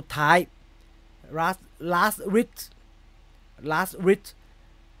ครั้งสุดท้าย Last Rites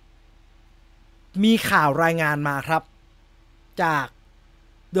มีข่าวรายงานมาครับจาก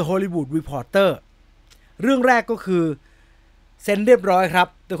The Hollywood Reporter เรื่องแรกก็คือเซ็นเรียบร้อยครับ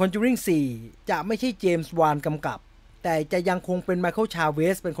The Conjuring 4จะไม่ใช่เจมส์วานกำกับแต่จะยังคงเป็นไมเคิลชาเว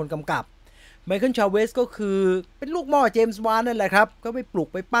สเป็นคนกำกับไมเคิลชาเวสก็คือเป็นลูกหม้อเจมส์วานนั่นแหละครับก็ไปปลุก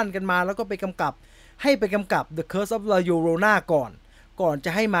ไปปั้นกันมาแล้วก็ไปกำกับให้ไปกำกับ The Curse of La Llorona ก่อนจ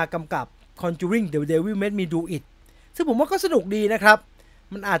ะให้มากำกับ Conjuring The Devil Made Me Do It ซึ่งผมว่าก็สนุกดีนะครับ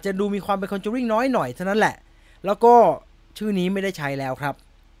มันอาจจะดูมีความเป็น Conjuring น้อยหน่อยเท่านั้นแหละแล้วก็ชื่อนี้ไม่ได้ใช้แล้วครับ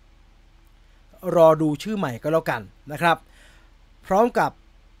รอดูชื่อใหม่ก็แล้วกันนะครับพร้อมกับ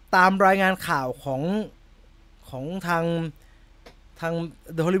ตามรายงานข่าวของทาง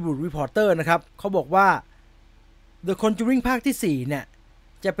The Hollywood Reporter นะครับเขาบอกว่า The Conjuring ภาคที่4เนี่ย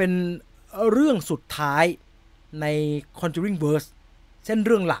จะเป็นเรื่องสุดท้ายใน Conjuring Verse เส้นเ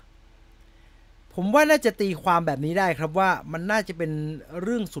รื่องหลัก ผมว่าน่าจะตีความแบบนี้ได้ครับว่ามันน่าจะเป็นเ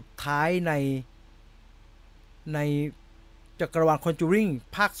รื่องสุดท้ายในจักรวาล Conjuring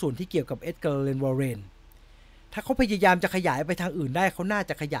ภาคส่วนที่เกี่ยวกับเอ็ดการ์ เลน วอร์เรนถ้าเขาพยายามจะขยายไปทางอื่นได้เขาน่า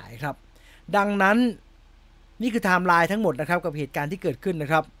จะขยายครับดังนั้นนี่คือไทม์ไลน์ทั้งหมดนะครับกับเหตุการณ์ที่เกิดขึ้นนะ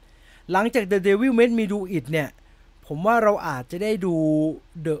ครับหลังจาก The Devil Made Me Do It เนี่ยผมว่าเราอาจจะได้ดู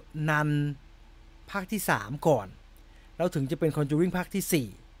The Nun ภาคที่3ก่อนแล้วถึงจะเป็น Conjuring ภาคที่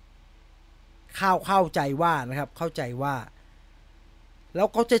4เข้าใจว่านะครับเข้าใจว่าแล้ว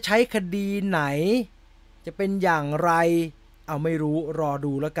เขาจะใช้คดีไหนจะเป็นอย่างไรเอาไม่รู้รอ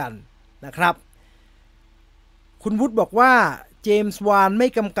ดูแล้วกันนะครับคุณวุฒิบอกว่าเจมส์วานไม่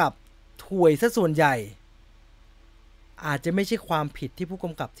กำกับถ่วยซะส่วนใหญ่อาจจะไม่ใช่ความผิดที่ผู้ก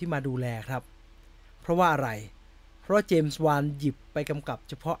ำกับที่มาดูแลครับเพราะว่าอะไรเพราะเจมส์วานหยิบไปกำกับ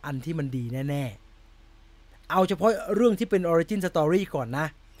เฉพาะอันที่มันดีแน่ๆเอาเฉพาะเรื่องที่เป็น Origin Story ก่อนนะ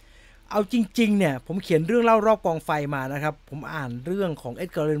เอาจริงๆเนี่ยผมเขียนเรื่องเล่ารอบกองไฟมานะครับผมอ่านเรื่องของเอ็ด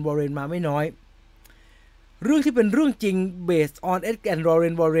การ์ เลน วอร์เรนมาไม่น้อยเรื่องที่เป็นเรื่องจริง based on เอ็ดการ์ เล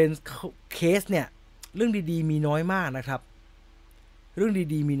น วอร์เรน case เนี่ยเรื่องดีๆมีน้อยมากนะครับเรื่อง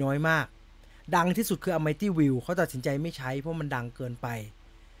ดีๆมีน้อยมากดังที่สุดคือ Mighty Will เขาตัดสินใจไม่ใช้เพราะมันดังเกินไป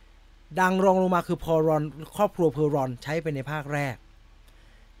ดังรองลงมาคือพอรอนครอบครัวเพอรอนใช้ไปในภาคแรก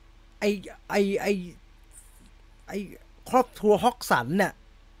ไอครอบครัวฮอกสันเนี่ย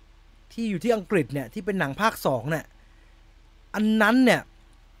ที่อยู่ที่อังกฤษเนี่ยที่เป็นหนังภาค2เนี่ยอันนั้นเนี่ย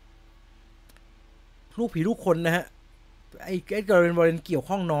ลูกผีลูกคนนะฮะไอ้เอ็ดการ์ เลน วอร์เรนเกี่ยว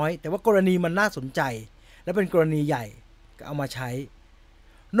ข้องน้อยแต่ว่ากรณีมันน่าสนใจและเป็นกรณีใหญ่ก็เอามาใช้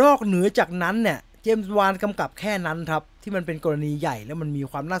นอกเหนือจากนั้นเนี่ยเจมส์วานกำกับแค่นั้นครับที่มันเป็นกรณีใหญ่แล้วมันมี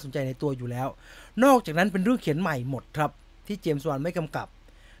ความน่าสนใจในตัวอยู่แล้วนอกจากนั้นเป็นเรื่องเขียนใหม่หมดครับที่เจมส์วานไม่กำกับ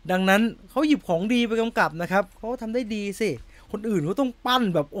ดังนั้นเขาหยิบของดีไปกำกับนะครับเขาทำได้ดีสิคนอื่นเขาต้องปั้น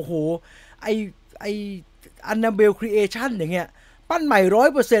แบบโอ้โหไออันนาเบลครีเอชั่นอย่างเงี้ยปั้นใหม่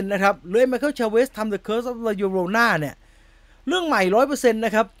 100% นะครับเลยไมเคิล ชาเวสทำ The Curse of La Llorona เนี่ยเรื่องใหม่ 100% น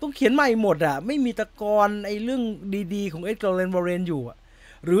ะครับต้องเขียนใหม่หมดอ่ะไม่มีตะกอนไอเรื่องดีๆของเอ็ดการ์ เลน วอร์เรนอยู่อ่ะ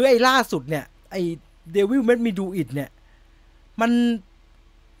หรือไอ้ล่าสุดเนี่ยไอ้ Devil Made Me Do It เนี่ยมัน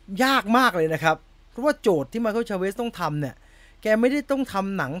ยากมากเลยนะครับเพราะว่าโจทย์ที่ไมเคิล ชาเวสต้องทำเนี่ยแกไม่ได้ต้องท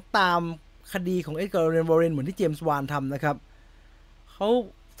ำหนังตามคดีของเอ็ดการ์ เลน วอร์เรนเหมือนที่เจมส์วานทำนะครับเขา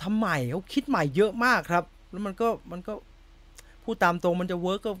ทำใหม่เขาคิดใหม่เยอะมากครับแล้วมันก็พูดตามตรงมันจะเ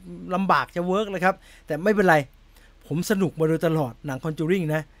วิร์กก็ลำบากจะเวิร์กเลยครับแต่ไม่เป็นไรผมสนุกมาโดยตลอดหนัง Conjuring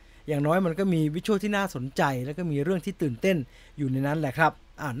นะอย่างน้อยมันก็มีวิชวลที่น่าสนใจแล้วก็มีเรื่องที่ตื่นเต้นอยู่ในนั้นแหละครับ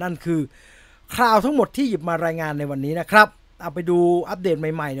นั่นคือข่าวทั้งหมดที่หยิบมารายงานในวันนี้นะครับเอาไปดูอัปเดต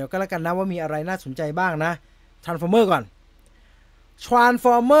ใหม่ๆเดี๋ยวก็แล้วกันนะว่ามีอะไรน่าสนใจบ้างนะ Transformer ก่อน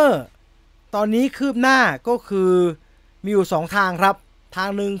Transformer ตอนนี้คืบหน้าก็คือมีอยู่2ทางครับทาง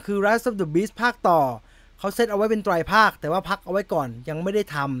หนึ่งคือ Rise of the Beast ภาคต่อเขาเซตเอาไว้เป็นไตรภาคแต่ว่าพักเอาไว้ก่อนยังไม่ได้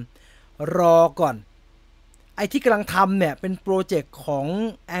ทำรอก่อนไอ้ที่กำลังทำเนี่ยเป็นโปรเจกต์ของ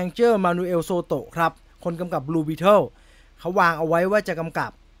Angel Manuel Soto ครับคนกำกับ Blue Beetle เขาวางเอาไว้ว่าจะกำกั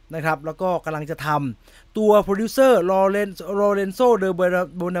บนะครับแล้วก็กำลังจะทำตัวโปรดิวเซอร์ลอเรนโซเดอ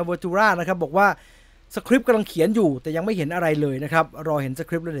โบนาเวตูรานะครับบอกว่าสคริปต์กำลังเขียนอยู่แต่ยังไม่เห็นอะไรเลยนะครับรอเห็นส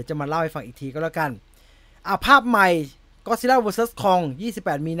คริปต์แล้วเดี๋ยวจะมาเล่าให้ฟังอีกทีก็แล้วกันภาพใหม่ Godzilla vs Kong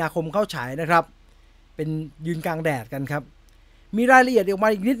 28 มีนาคมเข้าฉายนะครับเป็นยืนกลางแดดกันครับมีรายละเอียดออกมา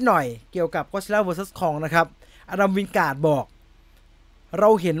อีกนิดหน่อยเกี่ยวกับ Godzilla vs Kong นะครับอดัมวินการ์ดบอกเรา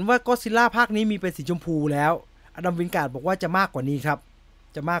เห็นว่า Godzilla ภาคนี้มีเป็นสีชมพูแล้วอดัมวินการ์ดบอกว่าจะมากกว่านี้ครับ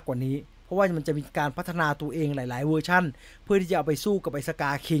จะมากกว่านี้เพราะว่ามันจะมีการพัฒนาตัวเองหลายๆเวอร์ชั่นเพื่อที่จะเอาไปสู้กับไอ้สก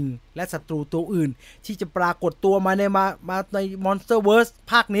าคิงและศัตรูตัวอื่นที่จะปรากฏตัวมาในMonsterverse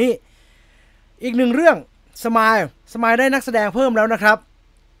ภาคนี้อีกหนึ่งเรื่องสมายได้นักแสดงเพิ่มแล้วนะครับ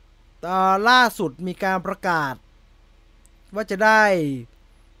ล่าสุดมีการประกาศว่าจะได้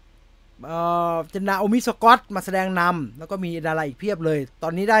จะนาโอมิสกอตมาแสดงนำแล้วก็มีดาราอีกเพียบเลยตอ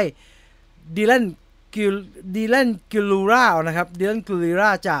นนี้ได้ดิแลนกิลูรานะครับดิแลนกิลูรา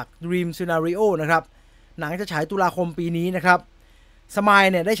จาก Dream Scenario นะครับหนังจะฉายตุลาคมปีนี้นะครับสมาย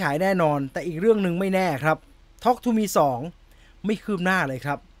เนี่ยได้ฉายแน่นอนแต่อีกเรื่องหนึ่งไม่แน่ครับ Talk to Me 2ไม่คืบหน้าเลยค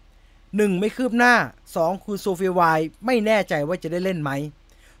รับ1ไม่คืบหน้า2คือโซเฟียวายไม่แน่ใจว่าจะได้เล่นไหม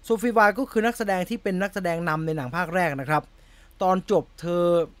โซฟีวายก็คือนักแสดงที่เป็นนักแสดงนำในหนังภาคแรกนะครับตอนจบเธอ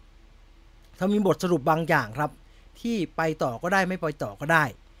มีบทสรุปบางอย่างครับที่ไปต่อก็ได้ไม่ไปต่อก็ได้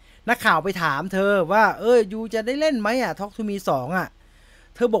นักข่าวไปถามเธอว่ายูจะได้เล่นไหมTalk to Me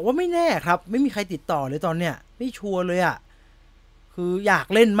 2เธอบอกว่าไม่แน่ครับไม่มีใครติดต่อเลยตอนเนี้ยไม่ชัวร์เลยคืออยาก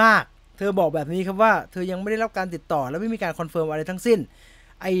เล่นมากเธอบอกแบบนี้ครับว่าเธอยังไม่ได้รับการติดต่อและไม่มีการคอนเฟิร์มอะไรทั้งสิ้น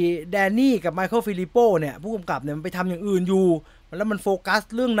ไอ้แดนนี่กับไมเคิลฟิลิปโป้เนี่ยผู้กำกับเนี่ยมันไปทำอย่างอื่นอยู่แล้วมันโฟกัส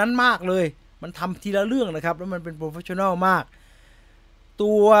เรื่องนั้นมากเลย มันทำทีละเรื่องนะครับแล้วมันเป็นโปรเฟชชั่นอลมาก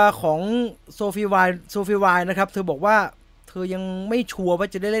ตัวของโซฟีวายนะครับเธอบอกว่าเธอยังไม่ชัวร์ว่า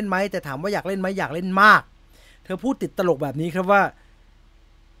จะได้เล่นไหมแต่ถามว่าอยากเล่นไหมอยากเล่นมากเธอพูดติดตลกแบบนี้ครับว่า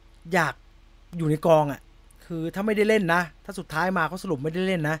อยากอยู่ในกองอ่ะคือถ้าไม่ได้เล่นนะถ้าสุดท้ายมาเขาสรุปไม่ได้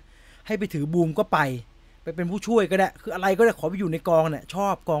เล่นนะให้ไปถือบูมก็ไปเป็นผู้ช่วยก็ได้คืออะไรก็ได้ขอไปอยู่ในกองเนี่ยชอ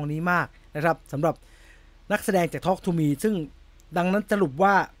บกองนี้มากนะครับสำหรับนักแสดงจาก Talk to Me ซึ่งดังนั้นสรุป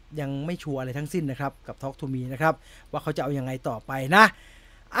ว่ายังไม่ชัวร์อะไรทั้งสิ้นนะครับกับ Talk to Me นะครับว่าเขาจะเอายังไงต่อไปนะ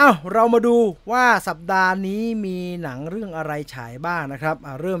เรามาดูว่าสัปดาห์นี้มีหนังเรื่องอะไรฉายบ้างนะครับ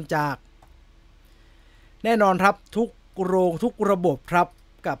เริ่มจากแน่นอนครับทุกโรงทุกระบบครับ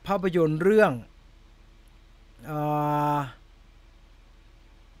กับภาพยนตร์เรื่อง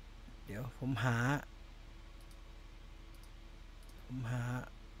เดี๋ยวผมหา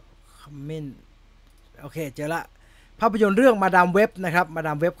คอมเมนต์โอเคเจอละภาพยนตร์เรื่องมาดามเว็บนะครับมาด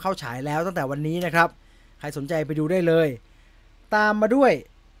ามเว็บเข้าฉายแล้วตั้งแต่วันนี้นะครับใครสนใจไปดูได้เลยตามมาด้วย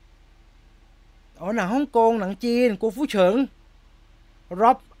หนังฮ่องกงหนังจีนกูฟู่เฉิงร็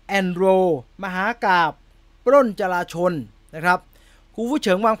อบแอนโรมหากาพย์ปล้นจราชนนะครับกูฟู่เ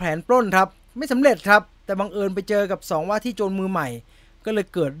ฉิงวางแผนปล้นครับไม่สำเร็จครับแต่บังเอิญไปเจอกับ2ว่าที่โจรมือใหม่ก็เลย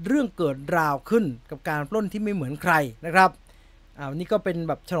เกิดเรื่องเกิดราวขึ้นกับการปล้นที่ไม่เหมือนใครนะครับนี่ก็เป็นแ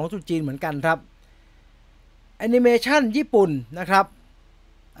บบฉลองตรุษจีนเหมือนกันครับแอนิเมชันญี่ปุ่นนะครับ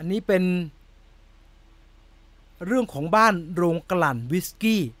อันนี้เป็นเรื่องของบ้านโรงกลั่นวิส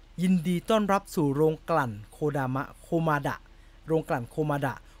กี้ยินดีต้อนรับสู่โรงกลั่นโคมาดะโรงกลั่นโคมา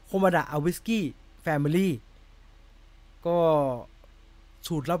ดะวิสกี้แฟมิลี่ก็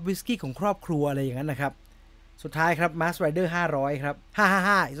สูตรลับวิสกี้ของครอบครัวอะไรอย่างนั้นนะครับสุดท้ายครับ Mask Rider 500ครับ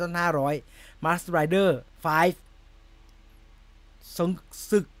555อีกต้น500 Mask Rider 5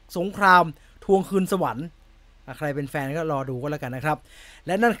ศึกสงครามทวงคืนสวรรค์ใครเป็นแฟนก็รอดูก็แล้วกันนะครับแ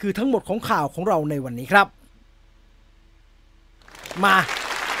ละนั่นคือทั้งหมดของข่าวของเราในวันนี้ครับมา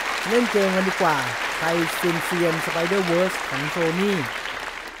เล่นเกมกันดีกว่าใครเซียน Spider-Verse ของ Sony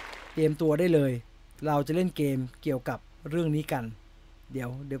เตรียมตัวได้เลยเราจะเล่นเกมเกี่ยวกับเรื่องนี้กันเดี๋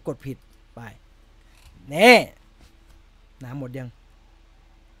ยวกดผิดไปเน่น้ำหมดยัง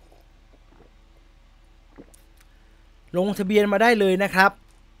ลงทะเบียนมาได้เลยนะครับ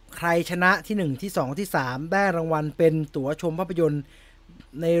ใครชนะที่1ที่2ที่3ได้รางวัลเป็นตั๋วชมภาพยนตร์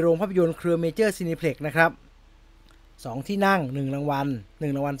ในโรงภาพยนตร์เครือเมเจอร์ซีนิเพล็กซ์นะครับ2ที่นั่ง1รางวัล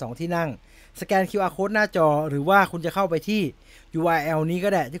2ที่นั่งสแกน QR Code หน้าจอหรือว่าคุณจะเข้าไปที่ URL นี้ก็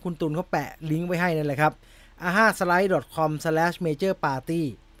ได้ที่คุณตุลเขาแปะลิงก์ไว้ให้นั่นแหละครับaha slide.com/majorparty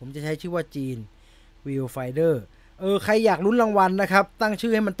ผมจะใช้ชื่อว่าจีน Viewfinder ใครอยากลุ้นรางวัลนะครับตั้งชื่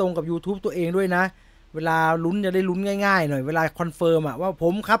อให้มันตรงกับ YouTube ตัวเองด้วยนะเวลาลุ้นจะได้ลุ้นง่ายๆหน่อยเวลาคอนเฟิร์มว่าผ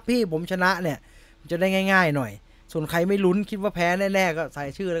มครับพี่ผมชนะเนี่ยจะได้ง่ายๆหน่อยส่วนใครไม่ลุ้นคิดว่าแพ้แน่ๆก็ใส่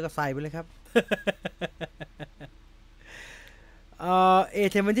ชื่อแล้วก็ใส่ไปเลยครับ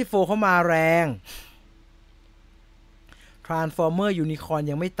A24 เข้ามาแรง Transformer Unicorn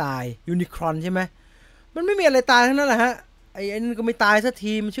ยังไม่ตาย Unicron ใช่ไหมมันไม่มีอะไรตายทั้งนั้นแหละฮะไอ้นั่นก็ไม่ตายสัก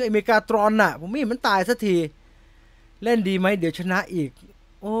ทีมันชื่ออเมริกาตรอนน่ะผมไม่เห็นมันตายสักทีเล่นดีไหมเดี๋ยวชนะอีก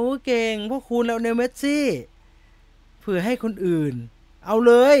โอ้เก่งพวกคุณแล้วเนเมสซี่เผื่อให้คนอื่นเอา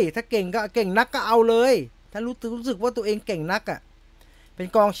เลยถ้าเก่งก็เก่งนักก็เอาเลยถ้ารู้สึกว่าตัวเองเก่งนักเป็น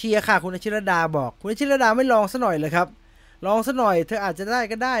กองเชียร์ค่ะคุณอาชิรดาบอกคุณอาชิรดาไม่ลองซะหน่อยเลยครับลองซะหน่อยเธออาจจะได้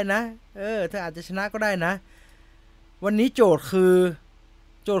ก็ได้นะเธออาจจะชนะก็ได้นะวันนี้โจทย์คื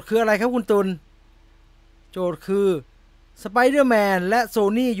ออะไรครับคุณตุลโจทย์คือ Spider-Man และ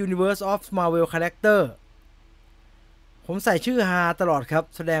Sony Universe of Marvel Character ผมใส่ชื่อฮาตลอดครับ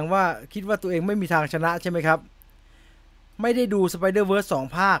แสดงว่าคิดว่าตัวเองไม่มีทางชนะใช่ไหมครับไม่ได้ดู Spider-Verse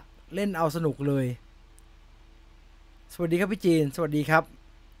 2 ภาคเล่นเอาสนุกเลยสวัสดีครับพี่จีนสวัสดีครับ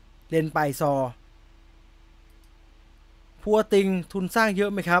เล่นไปซอพัวติงทุนสร้างเยอ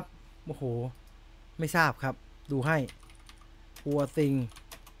ะไหมครับโอ้โหไม่ทราบครับดูให้พัวติง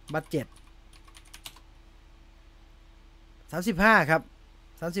บัดเจ็ต35ครับ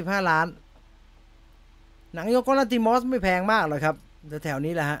35ล้านหนังยกกอนติมอสไม่แพงมากหรอกครับแถว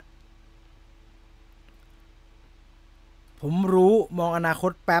นี้แหละฮะผมรู้มองอนาค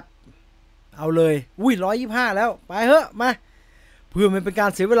ตแป๊บเอาเลย125แล้วไปเถอะมาเพื่อมันเป็นการ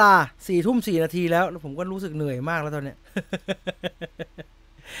เสียเวลา 4:04 นาทีแล้วผมก็รู้สึกเหนื่อยมากแล้วตอนเนี้ย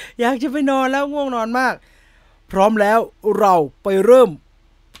อยากจะไปนอนแล้วง่วงนอนมากพร้อมแล้วเราไปเริ่ม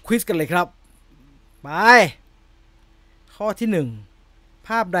ควิซกันเลยครับไปข้อที่1ภ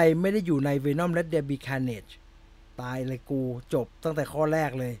าพใดไม่ได้อยู่ใน Venom และ There Be Carnage ตายเลยกูจบตั้งแต่ข้อแรก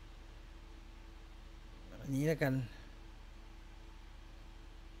เลยอันนี้แล้วกัน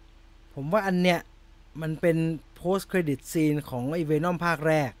ผมว่าอันเนี้ยมันเป็น post credit scene ของไอ้ Venom ภาค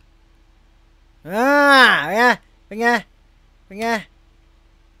แรก อ่าเป็นไงเป็นไงเป็นไง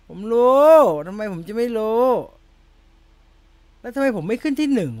ผมรู้ทำไมผมจะไม่รู้แล้วทำไมผมไม่ขึ้นที่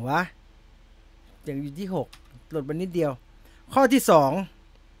1วะอย่างอยู่ที่6หลดไปนิดเดียวข้อที่2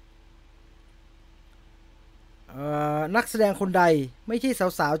นักแสดงคนใดไม่ใช่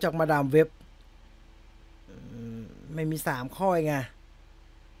สาวๆจากมาดามเว็บไม่มี3ข้อไง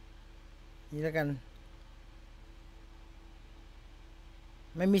นี่แล้วกัน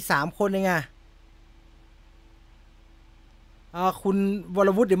ไม่มี3คนเองไงคุณวร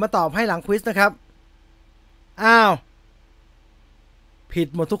วุฒิเดี๋ยวมาตอบให้หลังควิสนะครับอ้าวผิด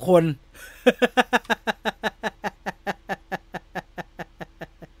หมดทุกคน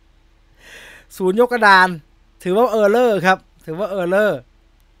ศูนย์ยกกระดานถือว่าเออร์เลอร์ครับถือว่าเออร์เลอร์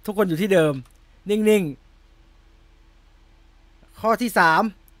ทุกคนอยู่ที่เดิมนิ่งๆข้อที่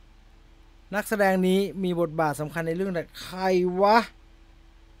3นักแสดงนี้มีบทบาทสำคัญในเรื่องใครวะ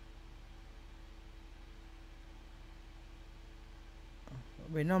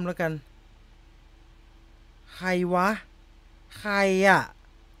เวนอมแล้วกันใครวะใครอ่ะ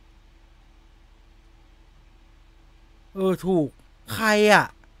ถูกใครอ่ะ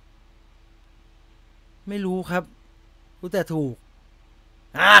ไม่รู้ครับรู้แต่ถูก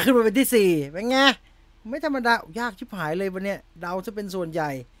ขึ้นมาเป็นที่4เป็นไงไม่ธรรมดายากชิบหายเลยวันเนี้ยเดาจะเป็นส่วนให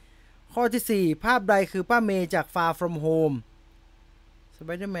ญ่ข้อที่4ภาพใดคือป้าเมย์จาก Far From Home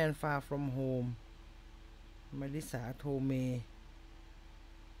Spider-Man Far From Home มาริสาโทเม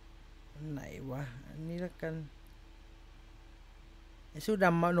ไหนวะอันนี้แล้วกันไอสู้ด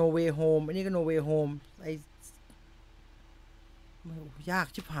ำมา No Way Home อันนี้ก็ No Way Home ไอยาก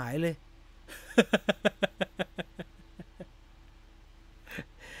ชิบหายเลย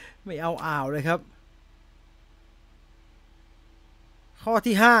ไม่เอาอ่าวเลยครับข้อ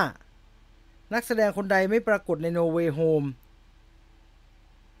ที่5นักแสดงคนใดไม่ปรากฏใน No Way Home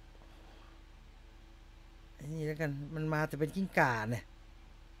อันนี้แล้วกันมันมาแต่เป็นกิ้งก่าเนี่ย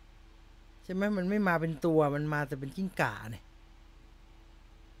ใช่ไหมมันไม่มาเป็นตัวมันมาแต่เป็นกิ้งก่าเนี่ย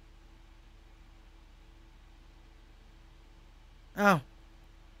อ้าว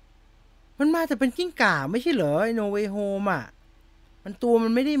มันมาแต่เป็นกิ้งก่าไม่ใช่เหรอไอ้ No Way Home อ่ะมันตัวมั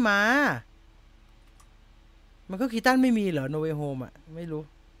นไม่ได้มามันก็คีตันไม่มีเหรอ No Way Home อ่ะไม่รู้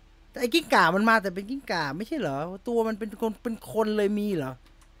แต่ไอ้กิ้งก่ามันมาแต่เป็นกิ้งก่าไม่ใช่เหรอตัวมันเป็นคนเลยมีเหรอ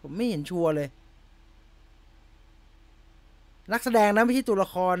ผมไม่เห็นชัวร์เลยนักแสดงนะไม่ใช่ตัวละ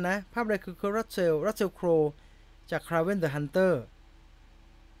ครนะภาพใดคือรัสเซลโครจาก Craven the Hunter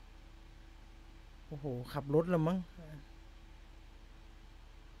โอ้โหขับรถแล้วมั้ง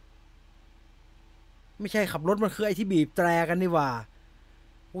ไม่ใช่ขับรถมันคือไอ้ที่บีบแตรกันนี่หว่า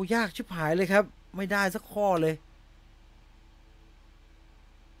โอ้ยากชิบหายเลยครับไม่ได้สักข้อเลย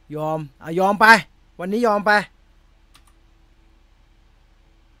ยอมยอมไปวันนี้ยอมไป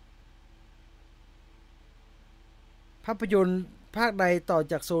ภาพยนตร์ภาคใดต่อ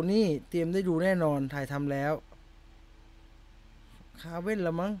จากโซนี่เตรียมได้ดูแน่นอนถ่ายทำแล้วคาเว่นล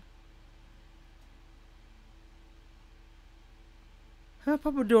ะมั้งภ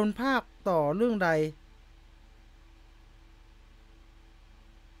าพยนตร์ภาคต่อเรื่องใด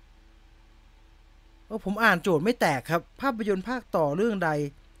ผมอ่านโจทย์ไม่แตกครับภาพยนตร์ภาคต่อเรื่องใด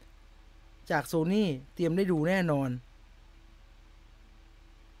จากโซนี่เตรียมได้ดูแน่นอน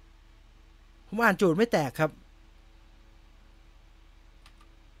ผมอ่านโจทย์ไม่แตกครับ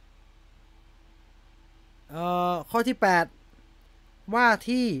ข้อที่8ว่า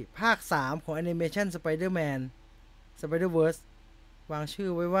ที่ภาค3ของ Animation Spider-Man Spider-Verse วางชื่อ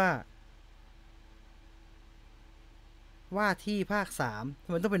ไว้ว่าที่ภาค3ทำ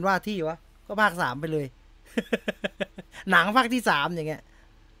ไมต้องเป็นว่าที่วะก็ภาค3ไปเลย หนังภาคที่3อย่างเงี้ย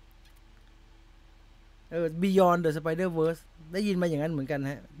Beyond the Spider-Verse ได้ยินมาอย่างนั้นเหมือนกัน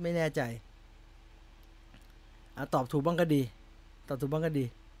ฮะไม่แน่ใจตอบถูกบ้างก็ดี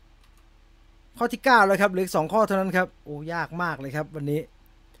ข้อที่9แล้วครับเหลืออีก2ข้อเท่านั้นครับโอ้ยากมากเลยครับวันนี้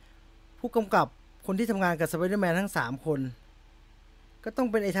ผู้กำกับคนที่ทำงานกับ Spider-Man ทั้ง3คนก็ต้อง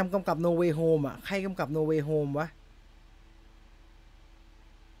เป็นไอ้ทำกำกับ No Way Home ใครกำกับ No Way Home วะ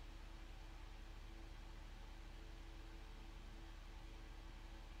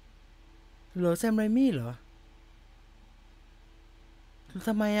เหรอแซมไรมี่เหรอท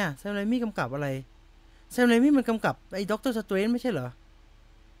ำไมแซมไรมี่กำกับอะไรแซมไรมี่มันกำกับไอ้ด็อกเตอร์สเตรนจ์ไม่ใช่เหรอ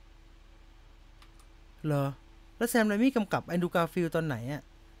แล้วแซมไรมี่กำกับแอนดรูว์ การ์ฟิลด์ตอนไหน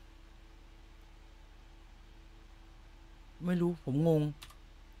ไม่รู้ผมงง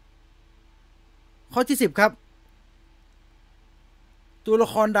ข้อที่10ครับตัวละ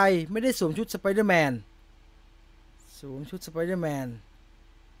ครใดไม่ได้สวมชุดสไปเดอร์แมน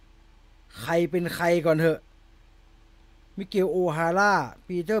ใครเป็นใครก่อนเถอะ มิเกลโอฮาร่า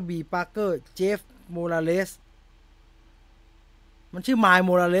ปีเตอร์บีปาร์เกอร์เจฟโมราเลสมันชื่อไมล์โม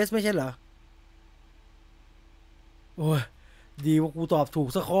ราเลสไม่ใช่เหรอโอ้ยดีว่ากูตอบถูก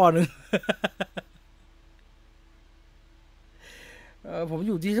สักข้อหนึ่ง ผมอ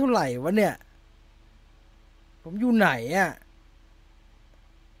ยู่ที่เท่าไหร่วะเนี่ยผมอยู่ไหนอ่ะ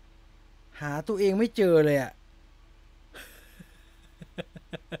หาตัวเองไม่เจอเลยอ่ะ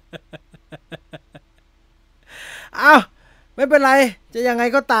อ้าวไม่เป็นไรจะยังไง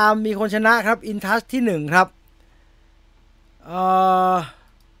ก็ตามมีคนชนะครับอินทัชที่1ครับ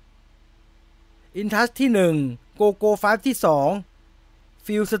อินทัชที่1โกโก้5ที่2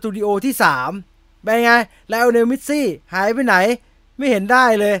ฟิลสตูดิโอที่3เป็นไงแล้วเนลมิสซี่หายไปไหนไม่เห็นได้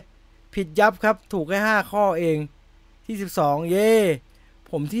เลยผิดยับครับถูกแค่5ข้อเองที่12เย่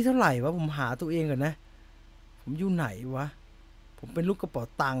ผมที่เท่าไหร่วะผมหาตัวเองก่อนนะผมอยู่ไหนวะผมเป็นลูกกระเป๋า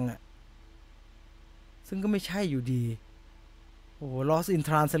ตังค์อะซึ่งก็ไม่ใช่อยู่ดีโอ้ lost in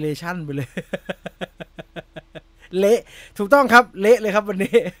translation ไปเลย เละถูกต้องครับเละเลยครับวัน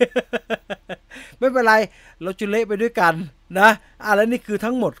นี้ ไม่เป็นไรเราจะเละไปด้วยกันนะแล้วนี่คือ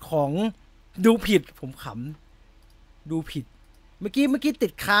ทั้งหมดของดูผิดผมขำดูผิดเมื่อกี้ติ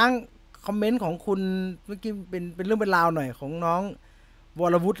ดค้างคอมเมนต์ของคุณเมื่อกี้เป็นเรื่องเป็นราวหน่อยของน้องว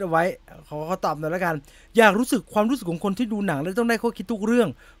รวุฒิเอาไว้เขาตอบหน่อยแล้วกันอยากรู้สึกความรู้สึกของคนที่ดูหนังแล้วต้องได้ข้อคิดทุกเรื่อง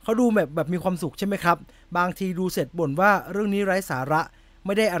เขาดูแบบมีความสุขใช่ไหมครับบางทีดูเสร็จบ่นว่าเรื่องนี้ไร้สาระไ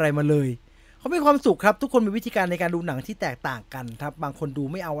ม่ได้อะไรมาเลยเขามีความสุขครับทุกคนมีวิธีการในการดูหนังที่แตกต่างกันครับบางคนดู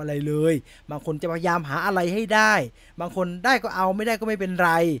ไม่เอาอะไรเลยบางคนจะพยายามหาอะไรให้ได้บางคนได้ก็เอาไม่ได้ก็ไม่เป็นไ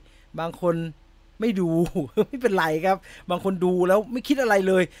รบางคนไม่ดู ไม่เป็นไรครับบางคนดูแล้วไม่คิดอะไร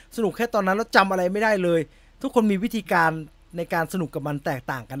เลยสนุกแค่ตอนนั้นแล้วจำอะไรไม่ได้เลยทุกคนมีวิธีการในการสนุกกับมันแตก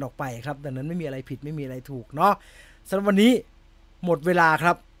ต่างกันออกไปครับดังนั้นไม่มีอะไรผิดไม่มีอะไรถูกเนาะสำหรับวันนี้หมดเวลาค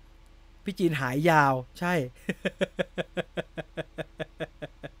รับพี่จีนหายยาวใช่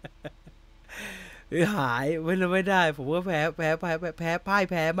หายไม่ได้ผมก็แพ้พ่าย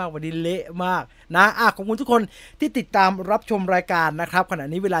แพ้มากวันนี้เละมากนะขอบคุณทุกคนที่ติดตามรับชมรายการนะครับขณะ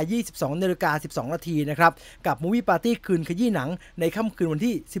นี้เวลา 22:12 นาทีนะครับกับ Movie Party คืนขยี้หนังในค่ำคืนวัน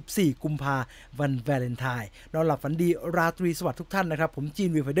ที่ 14 กุมภาพันธ์วันวาเลนไทน์นอนหลับฝันดีราตรีสวัสดิ์ทุกท่านนะครับผมจีน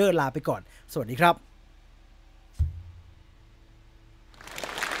วิวไฟเดอร์ลาไปก่อนสวัสดีครับ